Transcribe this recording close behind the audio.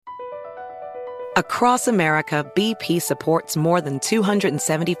Across America, BP supports more than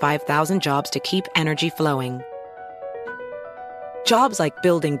 275,000 jobs to keep energy flowing. Jobs like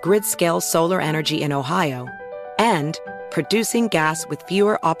building grid-scale solar energy in Ohio and producing gas with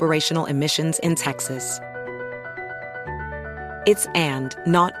fewer operational emissions in Texas. It's and,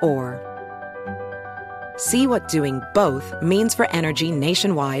 not or. See what doing both means for energy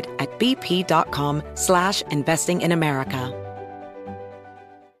nationwide at bp.com/investing in America.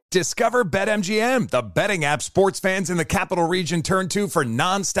 Discover BetMGM, the betting app sports fans in the capital region turn to for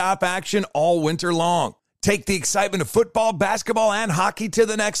nonstop action all winter long. Take the excitement of football, basketball, and hockey to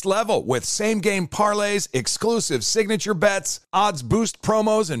the next level with same-game parlays, exclusive signature bets, odds boost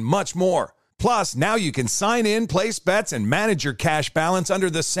promos, and much more. Plus, now you can sign in, place bets, and manage your cash balance under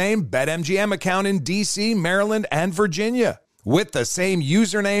the same BetMGM account in D.C., Maryland, and Virginia. With the same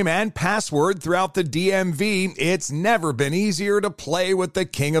username and password throughout the DMV, it's never been easier to play with the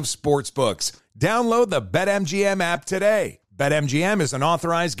king of sportsbooks. Download the BetMGM app today. BetMGM is an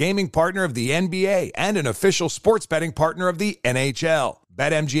authorized gaming partner of the NBA and an official sports betting partner of the NHL.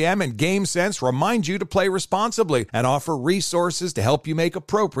 BetMGM and GameSense remind you to play responsibly and offer resources to help you make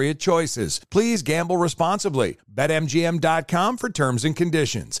appropriate choices. Please gamble responsibly. BetMGM.com for terms and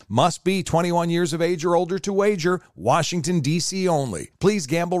conditions. Must be 21 years of age or older to wager. Washington, D.C. only. Please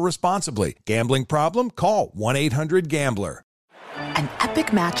gamble responsibly. Gambling problem? Call 1-800-GAMBLER. An epic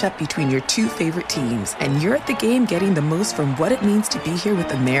matchup between your two favorite teams, and you're at the game getting the most from what it means to be here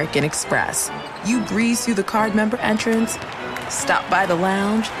with American Express. You breeze through the card member entrance, stop by the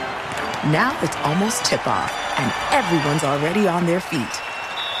lounge. Now it's almost tip-off, and everyone's already on their feet.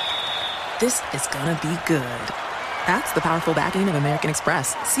 This is gonna be good. That's the powerful backing of American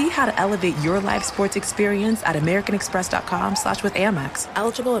Express. See how to elevate your live sports experience at americanexpress.com/withAmex.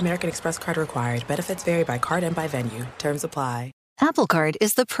 Eligible American Express card required. Benefits vary by card and by venue. Terms apply. Apple Card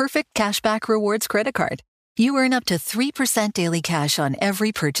is the perfect cashback rewards credit card. You earn up to 3% daily cash on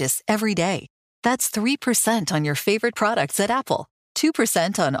every purchase every day. That's 3% on your favorite products at Apple,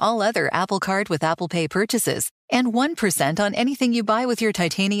 2% on all other Apple Card with Apple Pay purchases, and 1% on anything you buy with your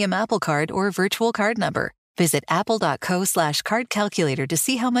titanium Apple Card or virtual card number. Visit apple.co/card calculator to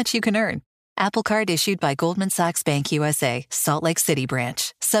see how much you can earn. Apple Card issued by Goldman Sachs Bank USA, Salt Lake City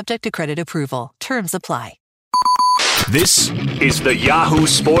branch. Subject to credit approval. Terms apply. This is the Yahoo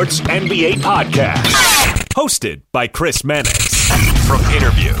Sports NBA Podcast, hosted by Chris Mannix. From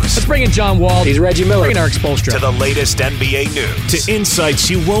interviews, let's bring in John Wall. He's Reggie Miller. Bring in Eric Spoelstra. To the latest NBA news, to insights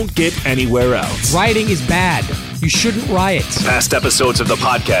you won't get anywhere else. Rioting is bad. You shouldn't riot. Past episodes of the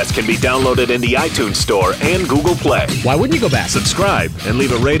podcast can be downloaded in the iTunes Store and Google Play. Why wouldn't you go back? Subscribe and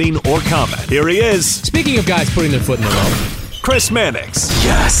leave a rating or comment. Here he is. Speaking of guys putting their foot in the road, Chris Mannix.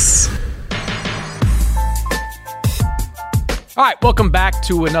 Yes. All right, welcome back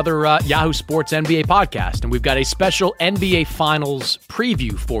to another Yahoo Sports NBA podcast, and we've got a special NBA Finals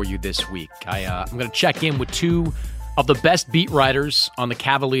preview for you this week. I'm going to check in with two of the best beat writers on the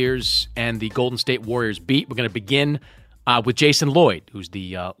Cavaliers and the Golden State Warriors beat. We're going to begin with Jason Lloyd, who's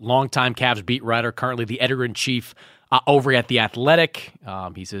the longtime Cavs beat writer, currently the editor-in-chief over at The Athletic.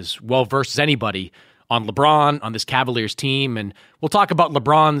 He's as well-versed as anybody on LeBron, on this Cavaliers team, and we'll talk about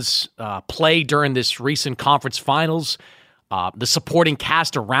LeBron's play during this recent conference finals, the supporting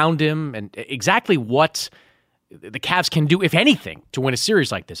cast around him, and exactly what the Cavs can do, if anything, to win a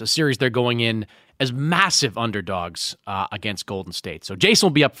series like this, a series they're going in as massive underdogs against Golden State. So Jason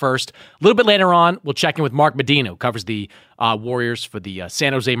will be up first. A little bit later on, we'll check in with Mark Medina, who covers the Warriors for the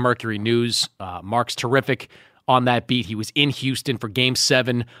San Jose Mercury News. Mark's terrific on that beat. He was in Houston for Game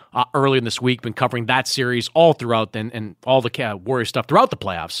 7 earlier in this week, been covering that series all throughout and all the Warriors stuff throughout the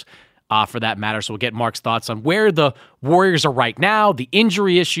playoffs. For that matter. So we'll get Mark's thoughts on where the Warriors are right now, the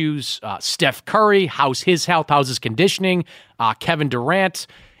injury issues, Steph Curry, how's his health, how's his conditioning, Kevin Durant,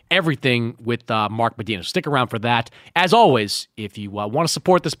 everything with Mark Medina. Stick around for that. As always, if you want to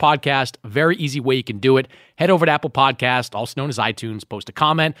support this podcast, a very easy way you can do it. Head over to Apple Podcast, also known as iTunes, post a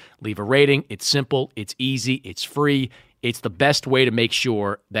comment, leave a rating. It's simple, it's easy, it's free. It's the best way to make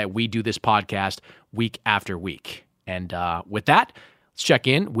sure that we do this podcast week after week. And with that, let's check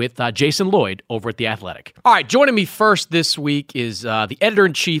in with Jason Lloyd over at The Athletic. All right, joining me first this week is the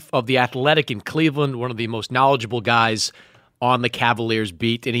editor-in-chief of The Athletic in Cleveland, one of the most knowledgeable guys on the Cavaliers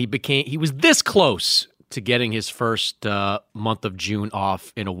beat, and he was this close to getting his first month of June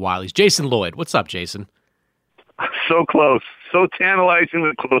off in a while. He's Jason Lloyd. What's up, Jason? So close. So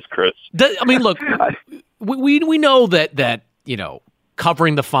tantalizingly close, Chris. I mean, look, we know that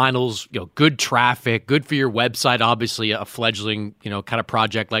covering the finals, good traffic, good for your website, obviously a fledgling, kind of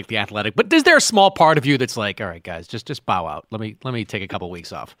project like The Athletic. But is there a small part of you that's like, all right, guys, just bow out. Let me take a couple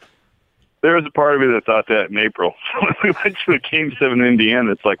weeks off? There was a part of me that thought that in April. When we went to a Game 7 in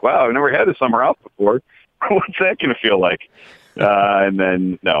Indiana, it's like, wow, I've never had a summer off before. What's that going to feel like? And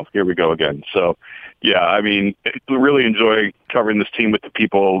then, no, here we go again. So, yeah, I mean, we really enjoy covering this team with the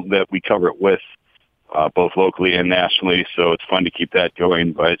people that we cover it with, both locally and nationally. So it's fun to keep that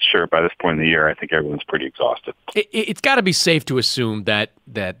going. But sure, by this point in the year, I think everyone's pretty exhausted. It's got to be safe to assume that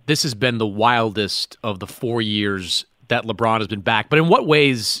this has been the wildest of the 4 years that LeBron has been back. But in what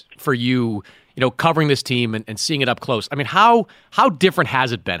ways for you, covering this team and seeing it up close? I mean, how different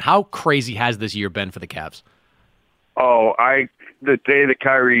has it been? How crazy has this year been for the Cavs? Oh, the day the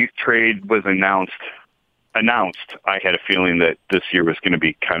Kyrie trade was announced, I had a feeling that this year was going to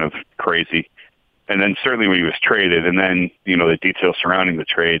be kind of crazy. And then certainly when he was traded, and then, the details surrounding the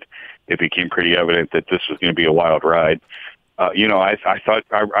trade, it became pretty evident that this was going to be a wild ride. I thought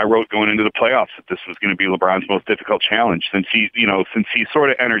I wrote going into the playoffs that this was going to be LeBron's most difficult challenge since he sort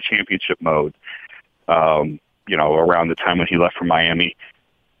of entered championship mode, around the time when he left for Miami.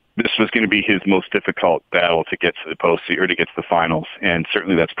 This was going to be his most difficult battle to get to the postseason or to get to the finals, and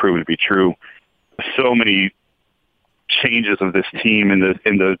certainly that's proven to be true. So many changes of this team and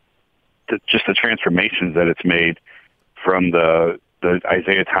just the transformations that it's made from the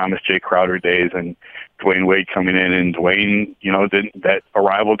Isaiah Thomas, Jay Crowder days, and Dwayne Wade coming in, and Dwayne, that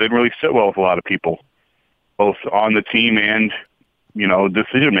arrival didn't really sit well with a lot of people, both on the team and,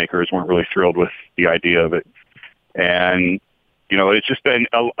 decision makers weren't really thrilled with the idea of it. And, it's just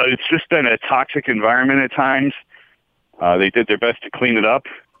been a toxic environment at times. They did their best to clean it up,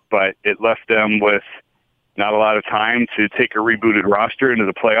 but it left them with not a lot of time to take a rebooted roster into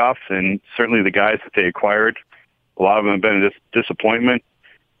the playoffs, and certainly the guys that they acquired, a lot of them have been a disappointment.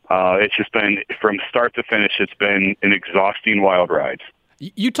 It's just been, from start to finish, it's been an exhausting wild ride.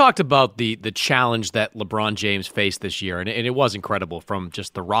 You talked about the challenge that LeBron James faced this year, and it was incredible, from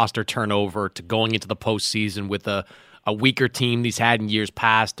just the roster turnover to going into the postseason with a weaker team he's had in years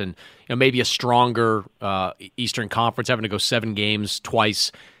past, and maybe a stronger Eastern Conference, having to go 7 games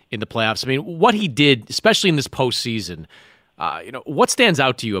twice in the playoffs. I mean, what he did, especially in this postseason, what stands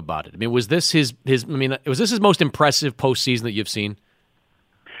out to you about it? I mean, was this his most impressive postseason that you've seen?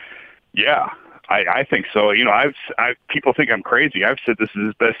 Yeah, I think so. People think I'm crazy. I've said this is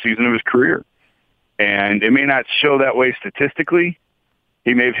his best season of his career, and it may not show that way statistically.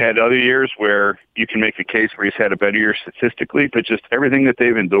 He may have had other years where you can make a case where he's had a better year statistically, but just everything that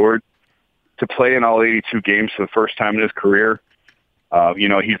they've endured to play in all 82 games for the first time in his career.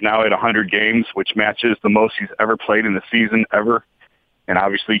 He's now at 100 games, which matches the most he's ever played in the season ever. And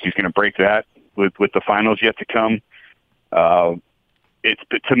obviously he's going to break that with the finals yet to come.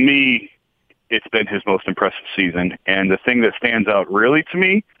 To me, it's been his most impressive season. And the thing that stands out really to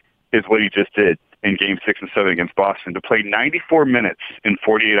me is what he just did in Game 6 and 7 against Boston, to play 94 minutes in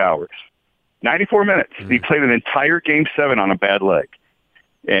 48 hours. 94 minutes. Mm-hmm. He played an entire Game 7 on a bad leg.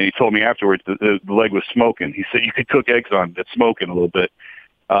 And he told me afterwards that the leg was smoking. He said you could cook eggs on it, smoking a little bit.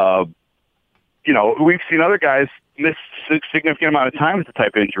 We've seen other guys miss a significant amount of time with the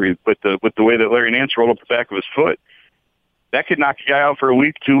type of injury, but with the way that Larry Nance rolled up the back of his foot, that could knock a guy out for a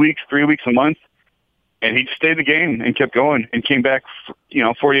week, 2 weeks, 3 weeks, a month. And he stayed in the game and kept going and came back,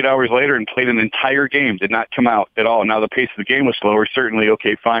 48 hours later and played an entire game, did not come out at all. Now the pace of the game was slower, certainly,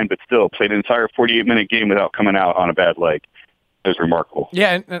 okay, fine, but still played an entire 48-minute game without coming out on a bad leg. It was remarkable.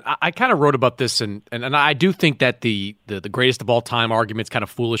 Yeah, and I kind of wrote about this, and I do think that the greatest of all time argument's kind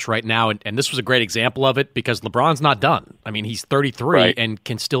of foolish right now, and this was a great example of it because LeBron's not done. I mean, he's 33 right, and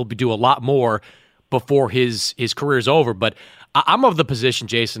can still do a lot more before his career's over. But I'm of the position,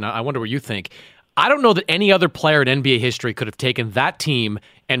 Jason, I wonder what you think. I don't know that any other player in NBA history could have taken that team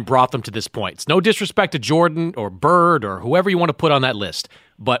and brought them to this point. It's no disrespect to Jordan or Bird or whoever you want to put on that list.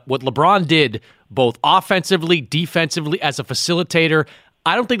 But what LeBron did, both offensively, defensively, as a facilitator,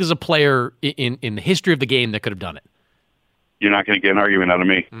 I don't think there's a player in the history of the game that could have done it. You're not going to get an argument out of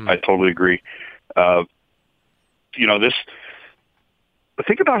me. I totally agree.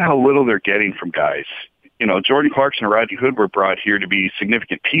 Think about how little they're getting from guys. Jordan Clarkson and Rodney Hood were brought here to be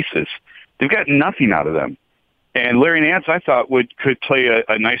significant pieces. They've got nothing out of them. And Larry Nance, I thought, could play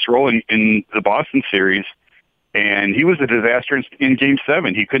a nice role in the Boston series. And he was a disaster in Game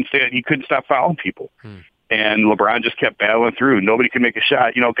 7. He couldn't stop fouling people. And LeBron just kept battling through. Nobody could make a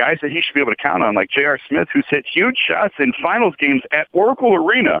shot. Guys that he should be able to count on, like J.R. Smith, who's hit huge shots in finals games at Oracle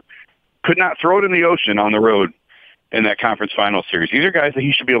Arena, could not throw it in the ocean on the road in that conference finals series. These are guys that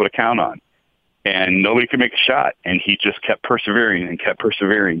he should be able to count on. And nobody could make a shot. And he just kept persevering and kept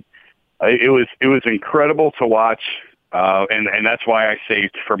persevering. It was incredible to watch. And that's why I say,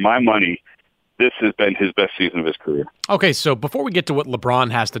 for my money, this has been his best season of his career. Okay, so before we get to what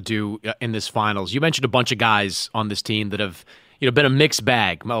LeBron has to do in this finals, you mentioned a bunch of guys on this team that have been a mixed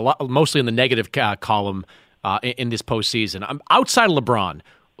bag, mostly in the negative column in this postseason. Outside of LeBron,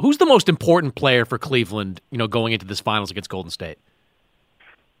 who's the most important player for Cleveland, going into this finals against Golden State?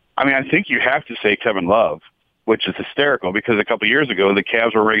 I mean, I think you have to say Kevin Love, which is hysterical because a couple of years ago, the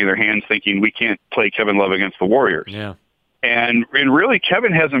Cavs were wringing their hands thinking we can't play Kevin Love against the Warriors. Yeah. And really,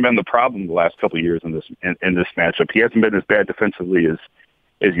 Kevin hasn't been the problem the last couple of years in this matchup. He hasn't been as bad defensively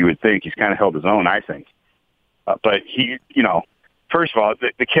as you would think. He's kind of held his own, I think. But he, first of all,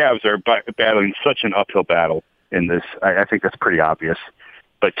 the Cavs are battling such an uphill battle in this. I think that's pretty obvious.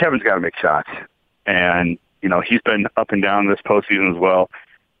 But Kevin's got to make shots, and he's been up and down this postseason as well.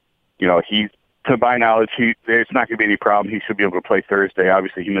 To my knowledge, there's not going to be any problem. He should be able to play Thursday.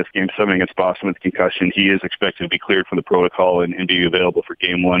 Obviously, he missed Game 7 against Boston with concussion. He is expected to be cleared from the protocol and be available for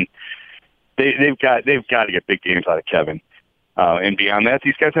Game 1. They've got to get big games out of Kevin. And beyond that,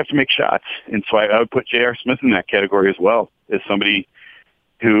 these guys have to make shots. And so I would put J.R. Smith in that category as well, as somebody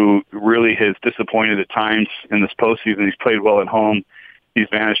who really has disappointed at times in this postseason. He's played well at home. He's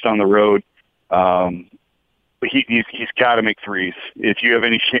vanished on the road. But he's got to make threes. If you have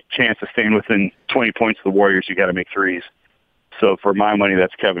any chance of staying within 20 points of the Warriors, you got to make threes. So for my money,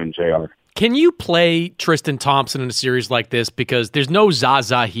 that's Kevin and JR. Can you play Tristan Thompson in a series like this? Because there's no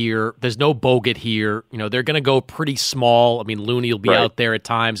Zaza here. There's no Bogut here. They're going to go pretty small. I mean, Looney will be out there at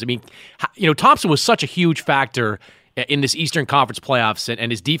times. I mean, Thompson was such a huge factor in this Eastern Conference playoffs,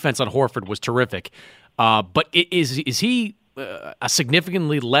 and his defense on Horford was terrific. But is he a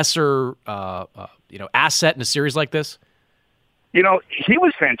significantly lesser asset in a series like this? He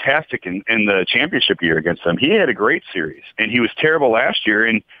was fantastic in the championship year against them. He had a great series, and he was terrible last year.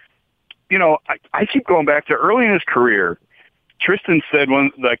 And, I keep going back to early in his career, Tristan said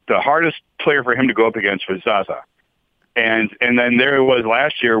the hardest player for him to go up against was Zaza. And then there it was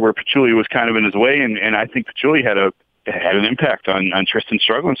last year where Pachulia was kind of in his way, and I think Pachulia had an impact on Tristan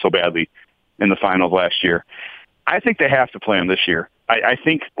struggling so badly in the finals last year. I think they have to play him this year. I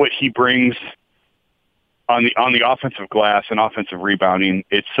think what he brings on the offensive glass and offensive rebounding,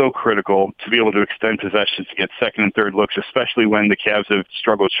 it's so critical to be able to extend possessions to get second and third looks, especially when the Cavs have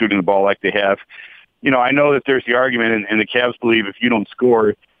struggled shooting the ball like they have. I know that there's the argument, and the Cavs believe if you don't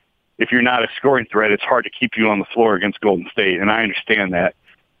score, if you're not a scoring threat, it's hard to keep you on the floor against Golden State, and I understand that.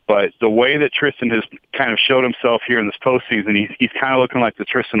 But the way that Tristan has kind of showed himself here in this postseason, he's kind of looking like the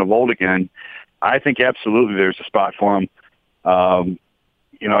Tristan of old again. I think absolutely there's a spot for him.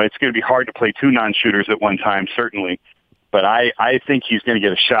 It's going to be hard to play two non-shooters at one time, certainly. But I think he's going to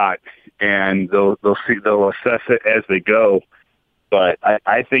get a shot, and they'll assess it as they go. But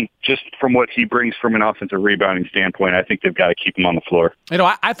I think just from what he brings from an offensive rebounding standpoint, I think they've got to keep him on the floor.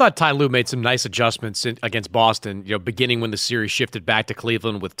 I thought Ty Lue made some nice adjustments against Boston, beginning when the series shifted back to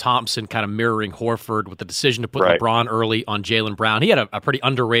Cleveland with Thompson kind of mirroring Horford with the decision to put LeBron early on Jaylen Brown. He had a pretty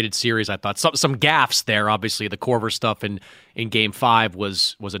underrated series, I thought. Some gaffes there, obviously. The Korver stuff in Game 5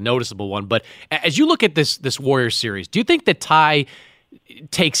 was a noticeable one. But as you look at this Warriors series, do you think that Ty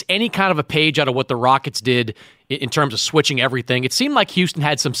takes any kind of a page out of what the Rockets did in terms of switching everything? It seemed like Houston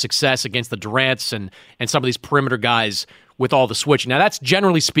had some success against the Durants and some of these perimeter guys with all the switching. Now, that's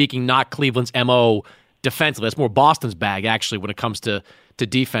generally speaking not Cleveland's MO defensively. That's more Boston's bag, actually, when it comes to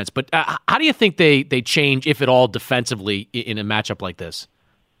defense. But how do you think they change, if at all, defensively in a matchup like this?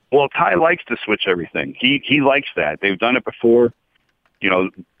 Well, Ty likes to switch everything. He likes that. They've done it before.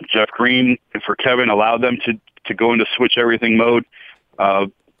 Jeff Green, for Kevin, allowed them to go into switch everything mode.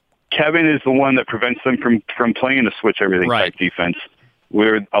 Kevin is the one that prevents them from playing a switch everything type defense.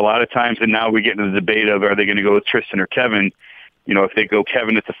 Where a lot of times, and now we get into the debate of are they going to go with Tristan or Kevin? If they go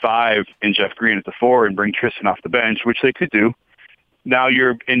Kevin at the 5 and Jeff Green at the 4 and bring Tristan off the bench, which they could do. Now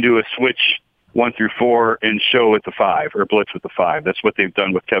you're into a switch 1 through 4 and show at the 5 or blitz with the 5. That's what they've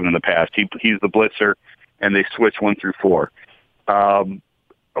done with Kevin in the past. He's the blitzer, and they switch 1 through 4.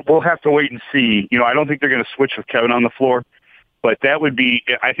 We'll have to wait and see. I don't think they're going to switch with Kevin on the floor. But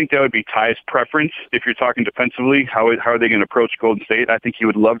I think that would be Ty's preference if you're talking defensively. How are they going to approach Golden State? I think he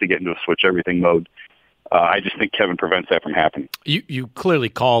would love to get into a switch everything mode. I just think Kevin prevents that from happening. You clearly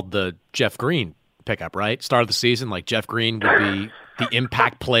called the Jeff Green pickup, right? Start of the season, like Jeff Green would be the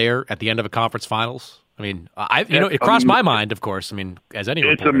impact player at the end of a conference finals. I mean, it crossed my mind, of course. I mean, as any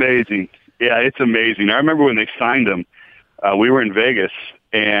reporter. It's amazing. Yeah, it's amazing. I remember when they signed him, we were in Vegas,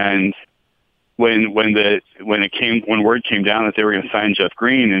 and when word came down that they were going to sign Jeff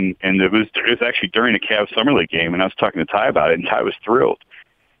Green, and it was actually during the Cavs Summer League game, and I was talking to Ty about it, and Ty was thrilled.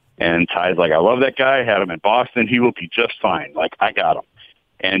 And Ty's like, I love that guy. I had him in Boston. He will be just fine. Like, I got him.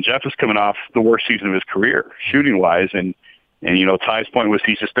 And Jeff is coming off the worst season of his career, shooting-wise. And Ty's point was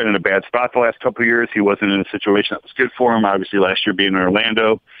he's just been in a bad spot the last couple of years. He wasn't in a situation that was good for him, obviously last year being in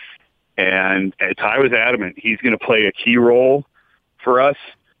Orlando. And Ty was adamant he's going to play a key role for us.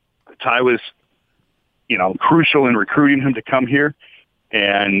 Ty was, crucial in recruiting him to come here.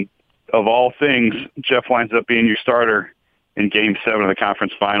 And of all things, Jeff winds up being your starter in Game 7 of the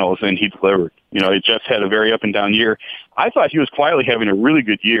conference finals, and he delivered. Jeff had a very up-and-down year. I thought he was quietly having a really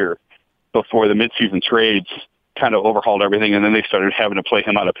good year before the midseason trades kind of overhauled everything, and then they started having to play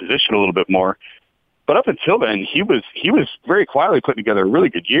him out of position a little bit more. But up until then, he was very quietly putting together a really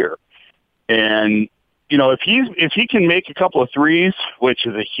good year. And if he can make a couple of threes, which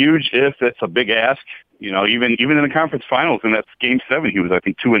is a huge if, that's a big ask. Even in the conference finals, and that's Game 7, he was, I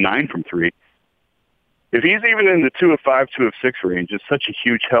think, 2 of 9 from 3. If he's even in the 2 of 5, 2 of 6 range, it's such a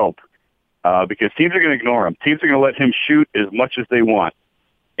huge help because teams are going to ignore him. Teams are going to let him shoot as much as they want.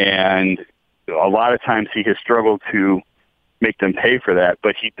 And a lot of times he has struggled to make them pay for that,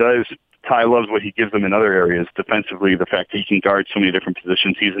 but he does. Ty loves what he gives them in other areas. Defensively, the fact that he can guard so many different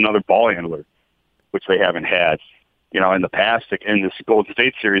positions. He's another ball handler, which they haven't had. In the past, in this Golden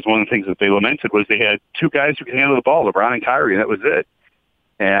State series, one of the things that they lamented was they had 2 guys who could handle the ball, LeBron and Kyrie, and that was it.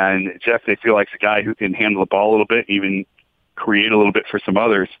 And Jeff, they feel like is a guy who can handle the ball a little bit, even create a little bit for some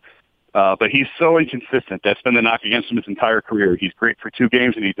others. But he's so inconsistent. That's been the knock against him his entire career. He's great for 2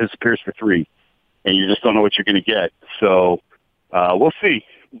 games, and he disappears for 3. And you just don't know what you're going to get. So we'll see.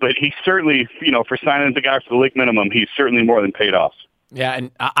 But he certainly, for signing the guy for the league minimum, he's certainly more than paid off. Yeah,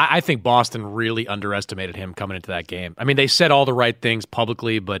 and I think Boston really underestimated him coming into that game. I mean, they said all the right things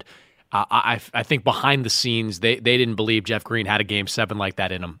publicly, but I think behind the scenes, they didn't believe Jeff Green had a Game 7 like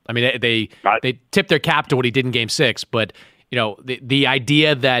that in him. I mean, they tipped their cap to what he did in Game 6, but the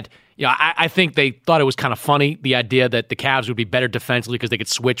idea that I think they thought it was kind of funny, the idea that the Cavs would be better defensively because they could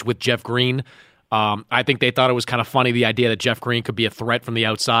switch with Jeff Green. I think they thought it was kind of funny, the idea that Jeff Green could be a threat from the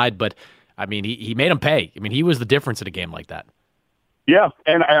outside, but I mean, he made him pay. I mean, he was the difference in a game like that. Yeah,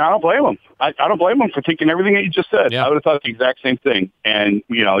 and I don't blame him. I don't blame him for thinking everything that you just said. Yeah. I would have thought the exact same thing. And,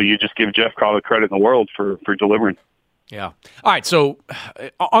 you just give Jeff all the credit in the world for delivering. Yeah. All right, so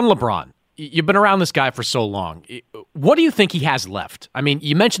on LeBron, you've been around this guy for so long. What do you think he has left? I mean,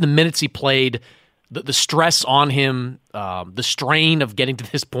 you mentioned the minutes he played, the stress on him, the strain of getting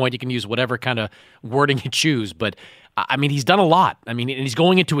to this point. You can use whatever kind of wording you choose, but I mean, he's done a lot. I mean, and he's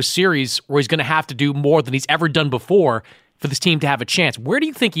going into a series where he's going to have to do more than he's ever done before for this team to have a chance. Where do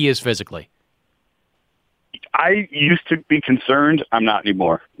you think he is physically? I used to be concerned. I'm not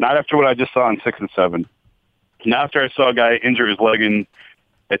anymore. Not after what I just saw in 6 and 7. Not after I saw a guy injure his leg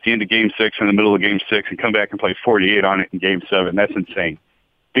at the end of Game 6, in the middle of Game 6, and come back and play 48 on it in Game 7. That's insane.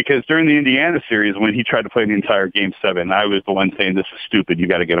 Because during the Indiana series, when he tried to play the entire Game 7, I was the one saying, this is stupid. You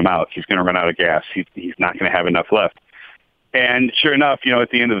got to get him out. He's going to run out of gas. He's not going to have enough left. And sure enough,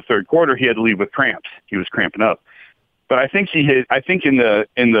 at the end of the third quarter, he had to leave with cramps. He was cramping up. But I think in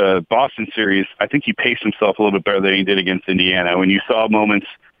the Boston series, I think he paced himself a little bit better than he did against Indiana. When you saw moments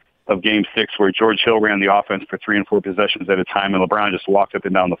of Game 6 where George Hill ran the offense for 3 and 4 possessions at a time, and LeBron just walked up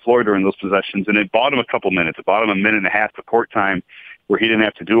and down the floor during those possessions, and it bought him a couple minutes. It bought him a minute and a half of court time where he didn't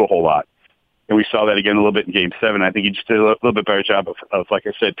have to do a whole lot. And we saw that again a little bit in Game 7. I think he just did a little bit better job of like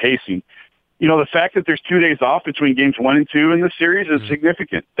I said, pacing. The fact that there's 2 days off between Games 1 and 2 in this series is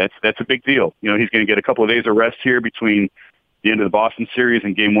significant. That's a big deal. He's going to get a couple of days of rest here between the end of the Boston series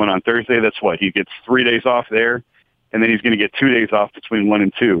and Game 1 on Thursday. That's what he gets 3 days off there, and then he's going to get 2 days off between 1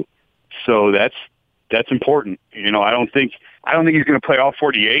 and 2. So that's important. I don't think he's going to play all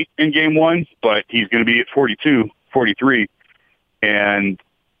 48 in Game 1, but he's going to be at 42, 43, and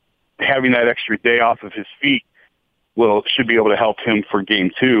having that extra day off of his feet should be able to help him for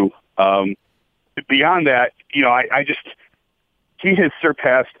Game 2. Beyond that, he has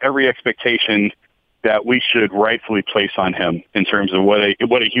surpassed every expectation that we should rightfully place on him in terms of what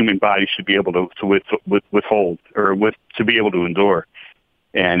a human body should be able to withhold or to be able to endure,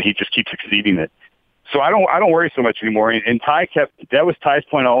 and he just keeps exceeding it. So I don't worry so much anymore. And that was Ty's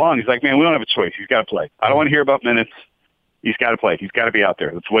point all along. He's like, man, we don't have a choice. He's got to play. I don't want to hear about minutes. He's got to play. He's got to be out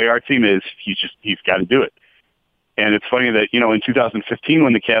there. That's the way our team is. He's got to do it. And it's funny that in 2015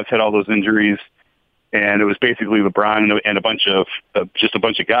 when the Cavs had all those injuries, and it was basically LeBron and a bunch of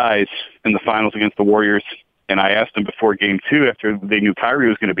guys in the finals against the Warriors. And I asked him before Game 2, after they knew Kyrie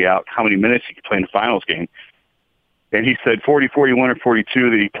was going to be out, how many minutes he could play in the finals game. And he said 40, 41, or 42,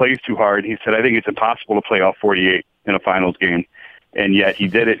 that he plays too hard. He said, I think it's impossible to play all 48 in a finals game. And yet he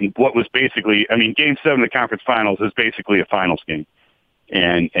did it. And what was basically, Game 7 of the conference finals is basically a finals game.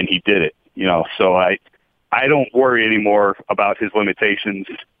 And he did it, So I don't worry anymore about his limitations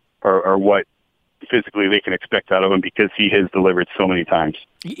or what physically they can expect out of him because he has delivered so many times.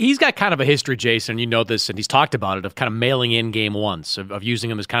 He's got kind of a history, Jason, you know this, and he's talked about it, of kind of mailing in game ones, of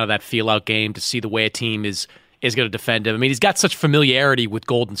using him as kind of that feel-out game to see the way a team is going to defend him. I mean, he's got such familiarity with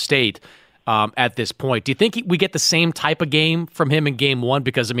Golden State at this point. Do you think we get the same type of game from him in game one?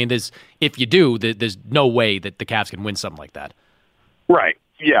 Because, I mean, if you do, there's no way that the Cavs can win something like that. Right.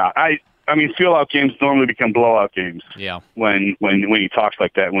 Yeah. I mean, feel-out games normally become blowout games. Yeah. When he talks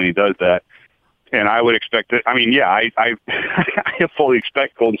like that, when he does that. And I would expect it. I mean, yeah, I fully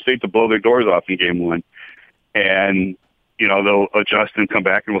expect Golden State to blow their doors off in game one. And, they'll adjust and come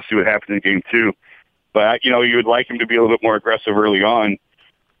back, and we'll see what happens in game two. But, you would like him to be a little bit more aggressive early on.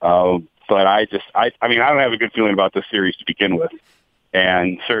 But I don't have a good feeling about this series to begin with.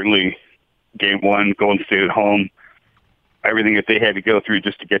 And certainly game one, Golden State at home, everything that they had to go through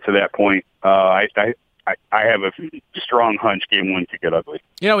just to get to that point, I have a strong hunch game one could get ugly.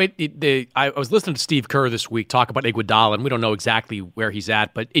 I was listening to Steve Kerr this week talk about Iguodala, and we don't know exactly where he's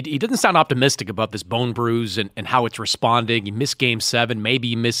at, but he doesn't sound optimistic about this bone bruise and how it's responding. He missed game 7. Maybe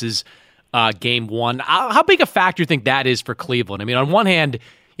he misses game 1. How big a factor do you think that is for Cleveland? I mean, on one hand,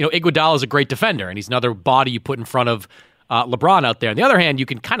 Iguodala is a great defender, and he's another body you put in front of LeBron out there. On the other hand, you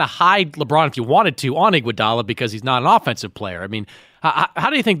can kind of hide LeBron if you wanted to on Iguodala because he's not an offensive player. I mean, how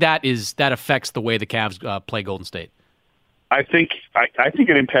do you think that affects the way the Cavs play Golden State? I think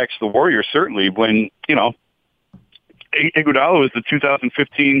it impacts the Warriors certainly when Iguodala was the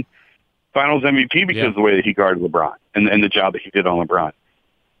 2015 Finals MVP because of the way that he guarded LeBron and the job that he did on LeBron.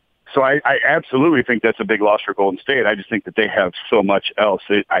 So I absolutely think that's a big loss for Golden State. I just think that they have so much else.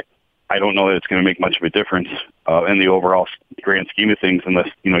 I don't know that it's going to make much of a difference in the overall grand scheme of things unless,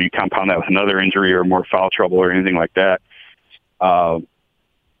 you compound that with another injury or more foul trouble or anything like that.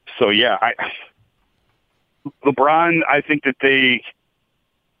 LeBron, I think that I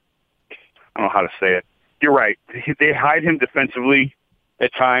don't know how to say it. You're right. They hide him defensively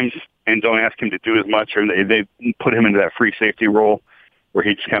at times and don't ask him to do as much, or they put him into that free safety role where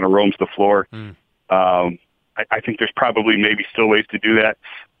he just kind of roams the floor. I think there's probably maybe still ways to do that.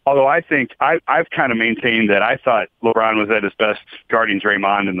 Although I think I've kind of maintained that I thought LeBron was at his best guarding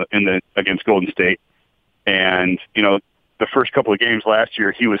Draymond against Golden State, and the first couple of games last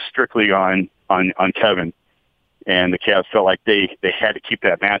year he was strictly on Kevin, and the Cavs felt like they had to keep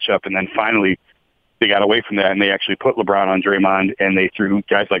that matchup, and then finally they got away from that and they actually put LeBron on Draymond and they threw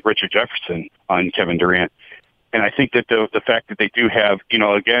guys like Richard Jefferson on Kevin Durant. And I think that the fact that they do have,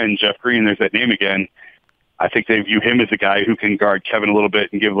 again, Jeff Green, there's that name again, I think they view him as a guy who can guard Kevin a little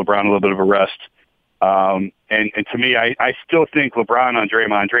bit and give LeBron a little bit of a rest. And to me, I still think LeBron on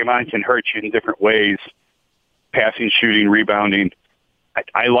Draymond can hurt you in different ways, passing, shooting, rebounding.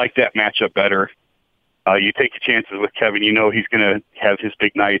 I like that matchup better. You take your chances with Kevin. He's going to have his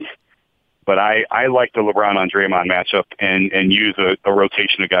big nights. But I like the LeBron on Draymond matchup and use a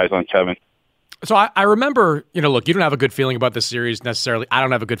rotation of guys on Kevin. So I remember, look, you don't have a good feeling about the series necessarily. I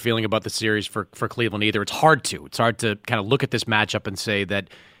don't have a good feeling about the series for Cleveland either. It's hard to kind of look at this matchup and say that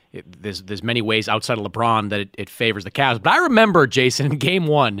there's many ways outside of LeBron that it favors the Cavs. But I remember, Jason, in game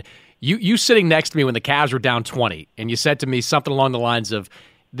 1, you sitting next to me when the Cavs were down 20, and you said to me something along the lines of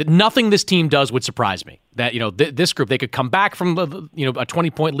that nothing this team does would surprise me. That this group, they could come back from a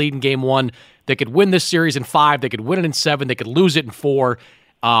 20-point lead in game 1, they could win this series in 5, they could win it in 7, they could lose it in 4.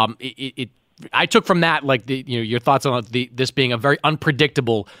 I took from that your thoughts on this being a very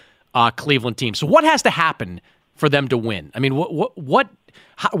unpredictable Cleveland team. So what has to happen for them to win? I mean,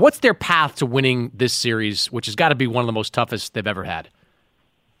 what's their path to winning this series, which has got to be one of the most toughest they've ever had?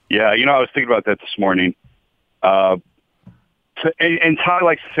 Yeah, I was thinking about that this morning. And Todd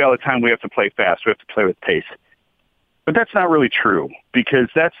likes to say all the time, we have to play fast, we have to play with pace. But that's not really true because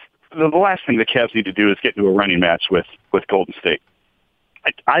that's the last thing the Cavs need to do is get into a running match with Golden State.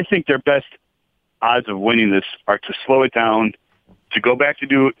 I think their best odds of winning this are to slow it down, to go back to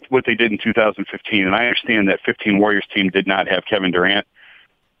do what they did in 2015. And I understand that 15 Warriors team did not have Kevin Durant,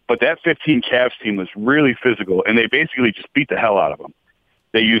 but that 15 Cavs team was really physical, and they basically just beat the hell out of them.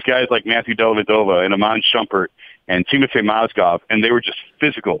 They used guys like Matthew Dellavedova and Iman Shumpert and Timofey Mozgov, and they were just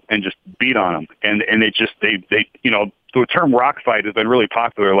physical and just beat on them. And they the term rock fight has been really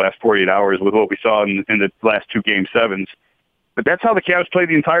popular the last 48 hours with what we saw in the last 2 Game 7s. But that's how the Cavs played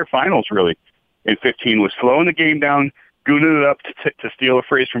the entire finals, really, in 15, was slowing the game down, gooning it up to steal a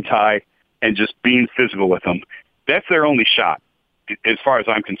phrase from Ty, and just being physical with them. That's their only shot, as far as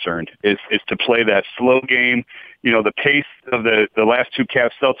I'm concerned, is to play that slow game. The pace of the last 2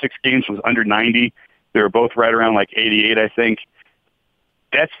 Cavs Celtics games was under 90. They were both right around 88, I think.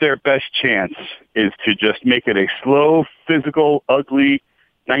 that's their best chance, is to just make it a slow, physical, ugly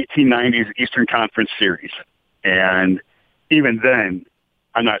 1990s Eastern Conference series. And even then,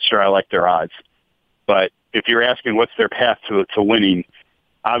 I'm not sure I like their odds. But if you're asking what's their path to winning,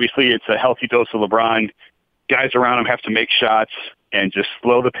 obviously it's a healthy dose of LeBron. Guys around him have to make shots and just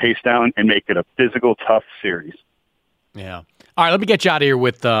slow the pace down and make it a physical, tough series. Yeah. All right, let me get you out of here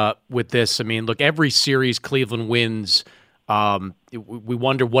with this. I mean, look, every series Cleveland wins, we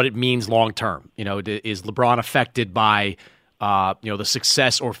wonder what it means long term. You know, is LeBron affected by the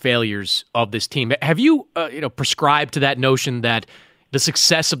success or failures of this team? Have you prescribed to that notion that the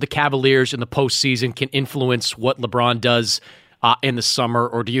success of the Cavaliers in the postseason can influence what LeBron does in the summer,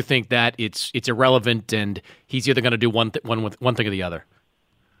 or do you think that it's irrelevant and he's either going to do one thing or the other?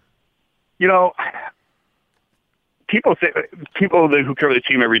 You know, people who cover the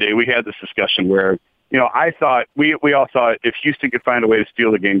team every day, we had this discussion where, you know, I thought we all thought if Houston could find a way to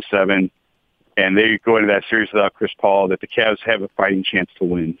steal the Game 7 and they go into that series without Chris Paul, that the Cavs have a fighting chance to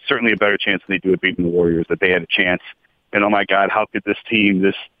win. Certainly a better chance than they do at beating the Warriors, that they had a chance. And, oh, my God, how could this team,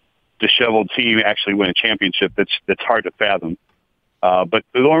 this disheveled team, actually win a championship? That's hard to fathom. But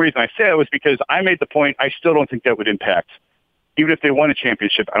the only reason I say that was because I made the point I still don't think that would impact. Even if they won a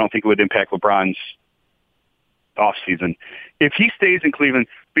championship, I don't think it would impact LeBron's offseason. If he stays in Cleveland,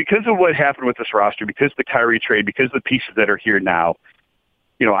 because of what happened with this roster, because of the Kyrie trade, because of the pieces that are here now,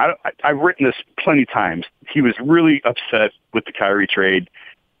 you know, I've written this plenty of times. He was really upset with the Kyrie trade.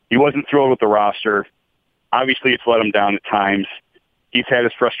 He wasn't thrilled with the roster. Obviously, it's let him down at times. He's had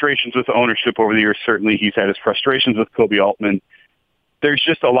his frustrations with the ownership over the years. Certainly, he's had his frustrations with Kobe Altman. There's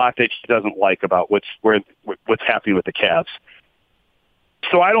just a lot that he doesn't like about what's happening with the Cavs.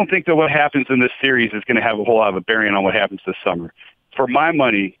 So I don't think that what happens in this series is going to have a whole lot of a bearing on what happens this summer. For my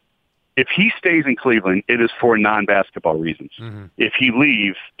money, if he stays in Cleveland, it is for non-basketball reasons. Mm-hmm. If he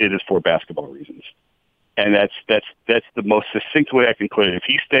leaves, it is for basketball reasons. And that's the most succinct way I can put it. If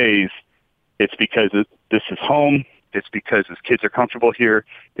he stays, it's because this is home. It's because his kids are comfortable here.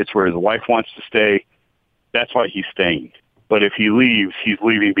 It's where his wife wants to stay. That's why he's staying. But if he leaves, he's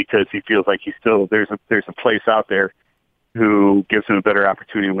leaving because he feels like there's a place out there who gives him a better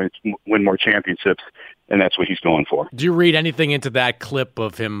opportunity to win more championships, and that's what he's going for. Do you read anything into that clip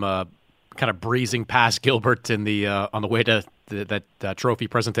of him kind of breezing past Gilbert in the on the way to that trophy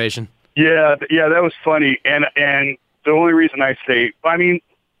presentation? Yeah, that was funny. And the only reason I say, I mean,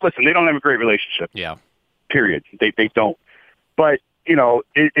 listen, they don't have a great relationship. Yeah. Period. They don't. But, you know,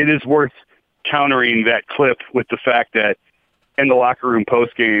 it is worth countering that clip with the fact that in the locker room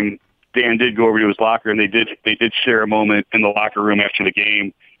post-game, Dan did go over to his locker, and they did share a moment in the locker room after the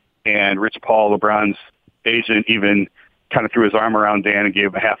game. And Rich Paul, LeBron's agent, even kind of threw his arm around Dan and gave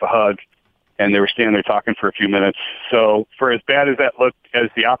him half a hug. And they were standing there talking for a few minutes. So for as bad as that looked, as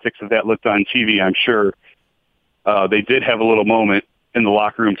the optics of that looked on TV, I'm sure they did have a little moment in the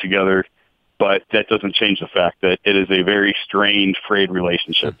locker room together. But that doesn't change the fact that it is a very strained, frayed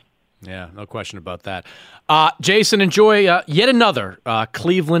relationship. Yeah, no question about that. Jason, enjoy yet another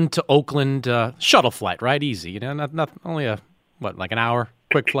Cleveland to Oakland shuttle flight, right? Easy, you know, not only like an hour,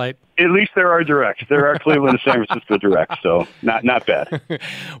 quick flight. At least there are directs. There are Cleveland to San Francisco directs, so not bad.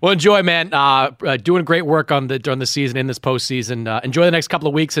 Well, enjoy, man. Doing great work during the season, in this postseason. Enjoy the next couple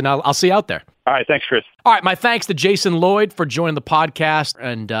of weeks, and I'll see you out there. All right, thanks, Chris. All right, my thanks to Jason Lloyd for joining the podcast.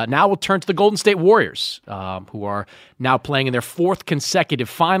 And now we'll turn to the Golden State Warriors, who are now playing in their fourth consecutive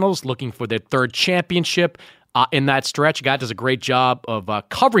finals, looking for their third championship in that stretch. A guy does a great job of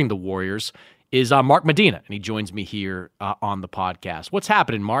covering the Warriors is Mark Medina, and he joins me here on the podcast. What's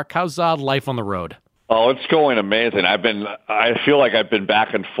happening, Mark? How's life on the road? Oh, it's going amazing. I feel like I've been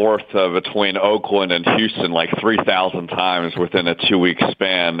back and forth between Oakland and Houston like 3,000 times within a 2-week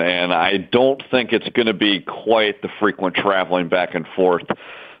span, and I don't think it's going to be quite the frequent traveling back and forth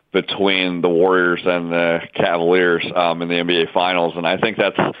between the Warriors and the Cavaliers in the NBA Finals, and I think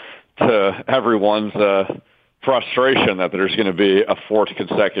that's to everyone's frustration that there's going to be a fourth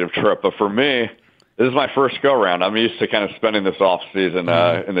consecutive trip. But for me, this is my first go-round. I'm used to kind of spending this off-season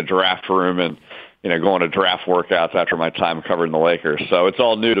in the draft room and going to draft workouts after my time covering the Lakers. So it's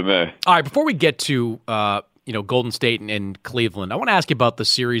all new to me. All right, before we get to Golden State and Cleveland, I want to ask you about the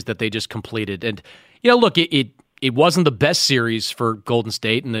series that they just completed. And look, it wasn't the best series for Golden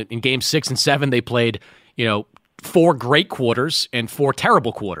State. In Game 6 and 7, they played 4 great quarters and 4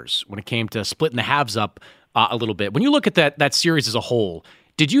 terrible quarters when it came to splitting the halves up a little bit. When you look at that series as a whole,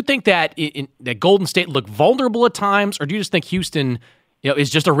 did you think that that Golden State looked vulnerable at times, or do you just think Houston is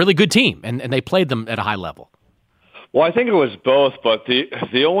just a really good team and they played them at a high level? Well, I think it was both, but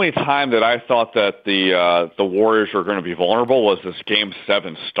the only time that I thought that the Warriors were going to be vulnerable was this Game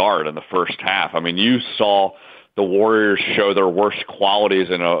 7 start in the first half. I mean, you saw the Warriors show their worst qualities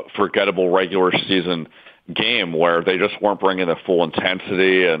in a forgettable regular season game where they just weren't bringing the full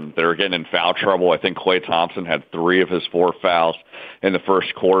intensity and they were getting in foul trouble. I think Klay Thompson had 3 of his 4 fouls in the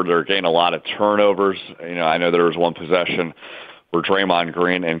first quarter. They were getting a lot of turnovers. I know there was one possession where Draymond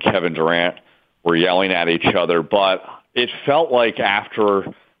Green and Kevin Durant were yelling at each other, but it felt like after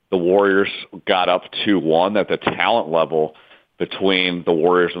the Warriors got up 2-1 that the talent level between the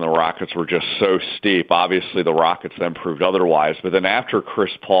Warriors and the Rockets were just so steep. Obviously, the Rockets then proved otherwise, but then after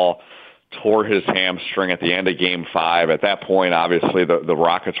Chris Paul tore his hamstring at the end of Game 5, at that point, obviously, the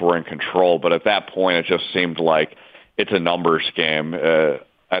Rockets were in control, but at that point, it just seemed like it's a numbers game.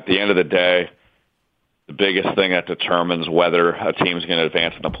 At the end of the day, the biggest thing that determines whether a team's going to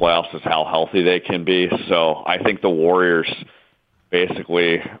advance in the playoffs is how healthy they can be. So I think the Warriors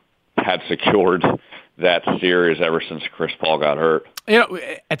basically had secured that series ever since Chris Paul got hurt.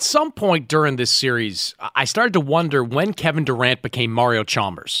 At some point during this series, I started to wonder when Kevin Durant became Mario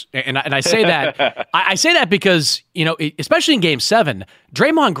Chalmers, and I say that I say that because especially in Game 7,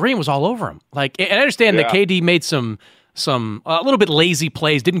 Draymond Green was all over him. And I understand that KD made some a little bit lazy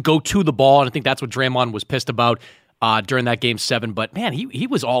plays, didn't go to the ball, and I think that's what Draymond was pissed about during that Game 7. But man, he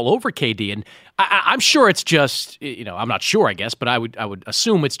was all over KD, and I'm sure it's just I'm not sure, I guess, but I would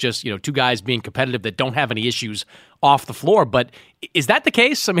assume it's just two guys being competitive that don't have any issues off the floor. But is that the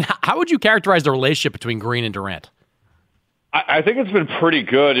case? I mean, how would you characterize the relationship between Green and Durant? I think it's been pretty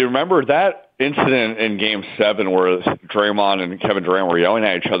good. You remember that incident in Game 7 where Draymond and Kevin Durant were yelling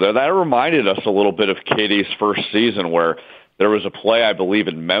at each other? That reminded us a little bit of KD's first season where there was a play, I believe,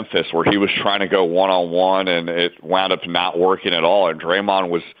 in Memphis where he was trying to go one-on-one and it wound up not working at all, and Draymond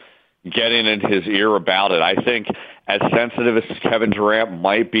was getting in his ear about it. I think as sensitive as Kevin Durant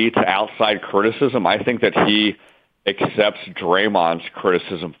might be to outside criticism, I think that he accepts Draymond's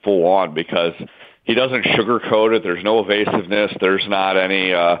criticism full on because he doesn't sugarcoat it. There's no evasiveness. There's not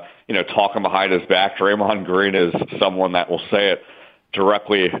any, talking behind his back. Draymond Green is someone that will say it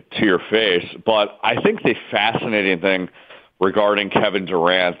directly to your face. But I think the fascinating thing regarding Kevin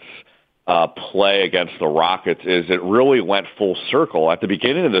Durant's play against the Rockets is it really went full circle. At the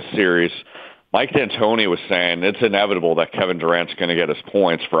beginning of the series, Mike D'Antoni was saying it's inevitable that Kevin Durant's going to get his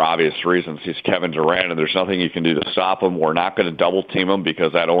points for obvious reasons. He's Kevin Durant, and there's nothing you can do to stop him. We're not going to double team him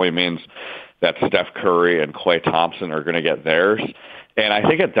because that only means that Steph Curry and Klay Thompson are going to get theirs. And I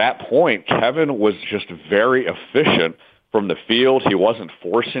think at that point, Kevin was just very efficient from the field. He wasn't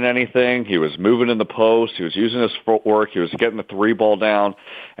forcing anything. He was moving in the post. He was using his footwork. He was getting the 3-ball down.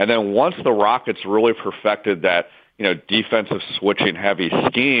 And then once the Rockets really perfected that, defensive switching heavy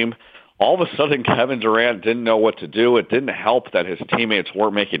scheme, all of a sudden Kevin Durant didn't know what to do. It didn't help that his teammates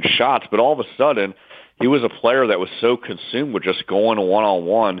weren't making shots, but all of a sudden he was a player that was so consumed with just going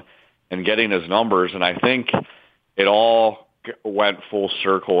one-on-one and getting his numbers. And I think it all went full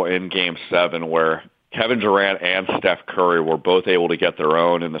circle in Game 7 where Kevin Durant and Steph Curry were both able to get their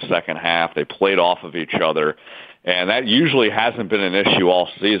own in the second half. They played off of each other, and that usually hasn't been an issue all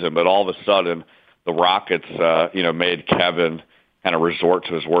season, but all of a sudden the Rockets, made Kevin kind of resort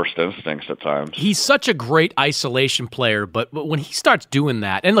to his worst instincts at times. He's such a great isolation player, but when he starts doing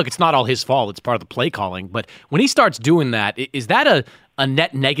that, and look, it's not all his fault, it's part of the play calling, but when he starts doing that, is that a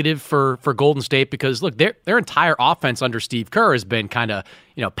net negative for Golden State? Because look, their entire offense under Steve Kerr has been kind of,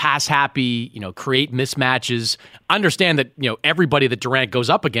 pass happy, create mismatches. Understand that, everybody that Durant goes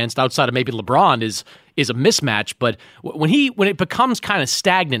up against outside of maybe LeBron is a mismatch, but when it becomes kind of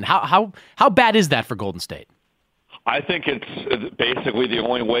stagnant, how bad is that for Golden State? I think it's basically the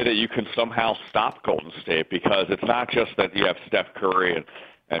only way that you can somehow stop Golden State, because it's not just that you have Steph Curry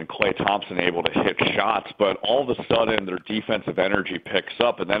and Klay Thompson able to hit shots, but all of a sudden their defensive energy picks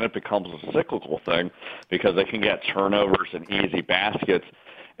up, and then it becomes a cyclical thing because they can get turnovers and easy baskets.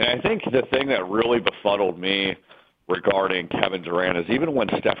 And I think the thing that really befuddled me regarding Kevin Durant is even when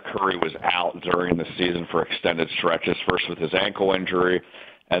Steph Curry was out during the season for extended stretches, first with his ankle injury,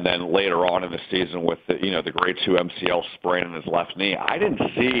 and then later on in the season with the grade 2 MCL sprain in his left knee, I didn't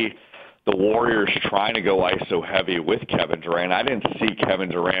see the Warriors trying to go ISO heavy with Kevin Durant. I didn't see Kevin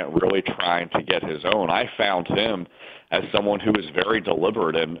Durant really trying to get his own. I found him as someone who was very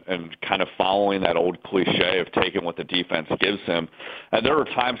deliberate and kind of following that old cliche of taking what the defense gives him. And there were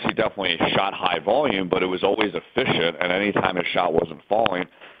times he definitely shot high volume, but it was always efficient, and any time his shot wasn't falling,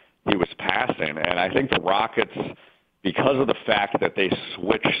 he was passing. And I think the Rockets, because of the fact that they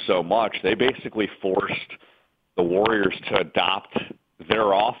switched so much, they basically forced the Warriors to adopt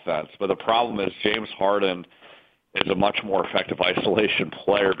their offense. But the problem is James Harden is a much more effective isolation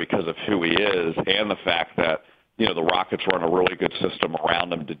player because of who he is and the fact that, the Rockets run a really good system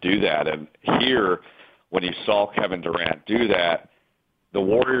around him to do that. And here, when you saw Kevin Durant do that, the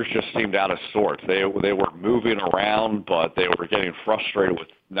Warriors just seemed out of sorts. They were moving around, but they were getting frustrated with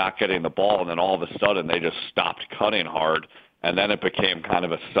not getting the ball, and then all of a sudden they just stopped cutting hard, and then it became kind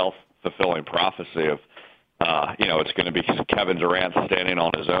of a self-fulfilling prophecy of, it's going to be Kevin Durant standing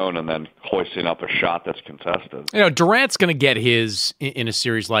on his own and then hoisting up a shot that's contested. Durant's going to get his in a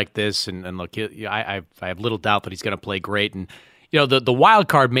series like this, and look, I have little doubt that he's going to play great. And the wild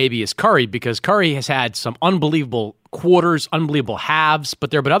card maybe is Curry, because Curry has had some unbelievable quarters, unbelievable halves, but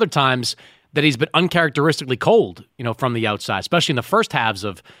there have been other times that he's been uncharacteristically cold, from the outside, especially in the first halves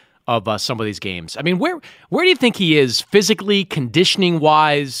of some of these games. I mean, where do you think he is physically, conditioning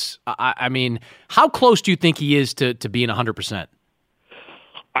wise? I mean, how close do you think he is to being 100%?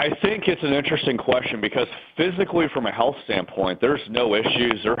 I think it's an interesting question because physically, from a health standpoint, there's no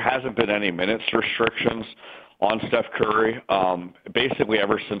issues. There hasn't been any minutes restrictions on Steph Curry, basically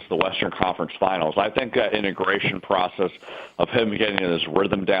ever since the Western Conference Finals. I think that integration process of him getting his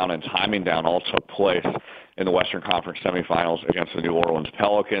rhythm down and timing down all took place in the Western Conference semifinals against the New Orleans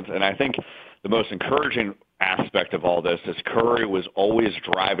Pelicans. And I think the most encouraging aspect of all this is Curry was always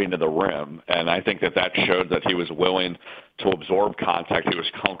driving to the rim, and I think that showed that he was willing to absorb contact. He was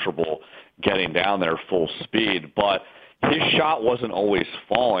comfortable getting down there full speed, but his shot wasn't always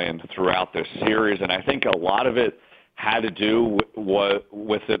falling throughout this series, and I think a lot of it had to do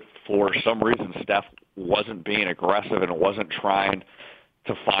with it. For some reason, Steph wasn't being aggressive and wasn't trying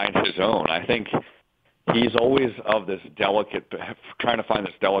to find his own. I think he's always trying to find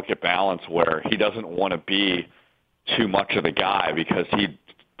this delicate balance where he doesn't want to be too much of the guy because he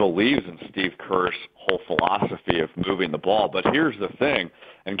believes in Steve Kerr's whole philosophy of moving the ball. But here's the thing,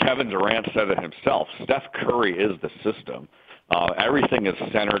 and Kevin Durant said it himself, Steph Curry is the system. Everything is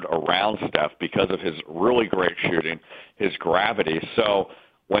centered around Steph because of his really great shooting, his gravity. So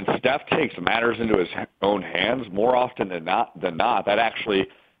when Steph takes matters into his own hands, more often than not, that actually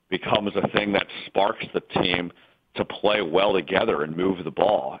becomes a thing that sparks the team to play well together and move the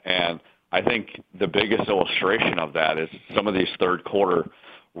ball. And I think the biggest illustration of that is some of these third quarter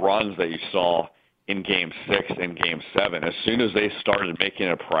runs that you saw in Game 6 and Game 7. As soon as they started making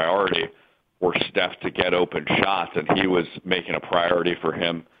a priority for Steph to get open shots, and he was making a priority for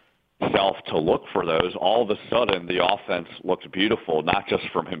himself to look for those, all of a sudden the offense looked beautiful, not just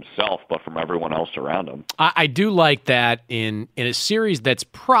from himself, but from everyone else around him. I do like that in a series that's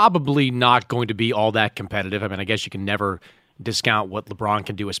probably not going to be all that competitive. I mean, I guess you can never discount what LeBron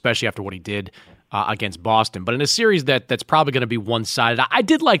can do, especially after what he did against Boston. But in a series that's probably going to be one-sided, I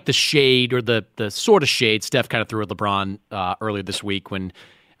did like the shade, or the sort of shade Steph kind of threw at LeBron earlier this week when,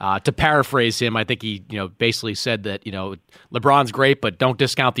 to paraphrase him, I think he basically said that LeBron's great, but don't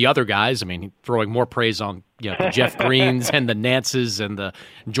discount the other guys. I mean, throwing more praise on the Jeff Greens and the Nances and the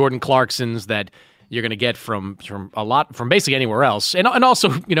Jordan Clarksons that you're going to get from basically anywhere else, and also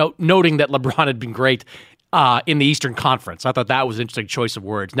noting that LeBron had been great in the Eastern Conference. I thought that was an interesting choice of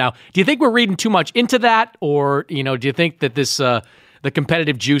words. Now, do you think we're reading too much into that, or do you think that the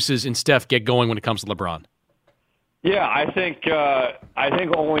competitive juices in Steph get going when it comes to LeBron? Yeah, I think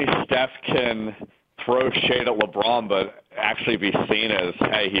only Steph can throw shade at LeBron, but actually be seen as,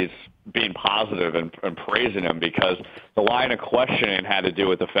 hey, he's being positive and praising him, because the line of questioning had to do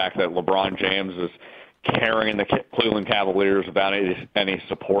with the fact that LeBron James is carrying the Cleveland Cavaliers without any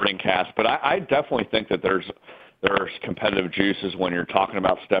supporting cast. But I definitely think that there's competitive juices when you're talking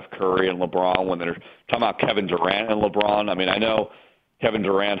about Steph Curry and LeBron, when they're talking about Kevin Durant and LeBron. I mean, I know Kevin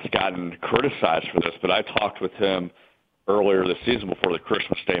Durant's gotten criticized for this, but I talked with him earlier this season before the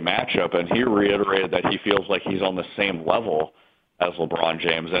Christmas Day matchup, and he reiterated that he feels like he's on the same level as LeBron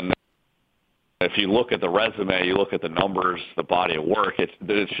James. And if you look at the resume, you look at the numbers, the body of work,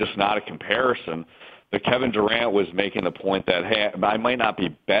 it's just not a comparison. But Kevin Durant was making the point that, hey, I might not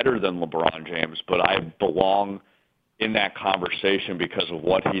be better than LeBron James, but I belong in that conversation because of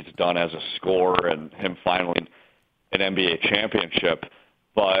what he's done as a scorer and him finally an NBA championship.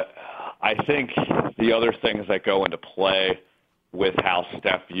 But I think the other things that go into play with how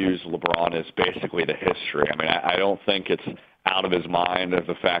Steph views LeBron is basically the history. I mean, I don't think it's out of his mind of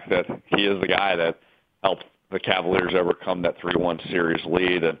the fact that he is the guy that helped the Cavaliers overcome that 3-1 series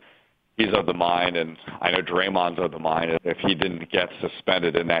lead, and he's of the mind, and I know Draymond's of the mind, if he didn't get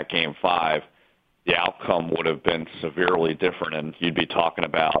suspended in that Game 5, the outcome would have been severely different, and you'd be talking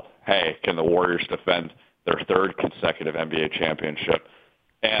about, hey, can the Warriors defend their third consecutive NBA championship?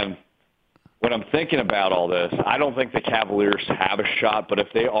 And when I'm thinking about all this, I don't think the Cavaliers have a shot, but if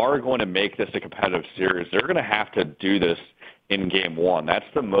they are going to make this a competitive series, they're going to have to do this in Game 1. That's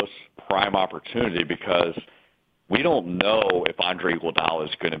the most prime opportunity because we don't know if Andre Iguodala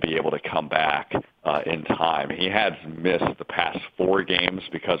is going to be able to come back in time. He has missed the past 4 games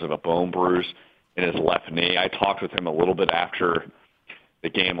because of a bone bruise in his left knee. I talked with him a little bit after the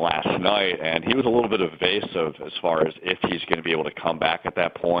game last night, and he was a little bit evasive as far as if he's going to be able to come back at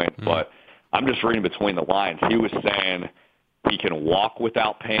that point. Mm-hmm. But I'm just reading between the lines. He was saying he can walk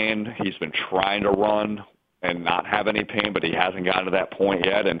without pain. He's been trying to run and not have any pain, but he hasn't gotten to that point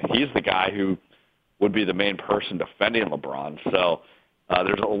yet. And he's the guy who would be the main person defending LeBron. So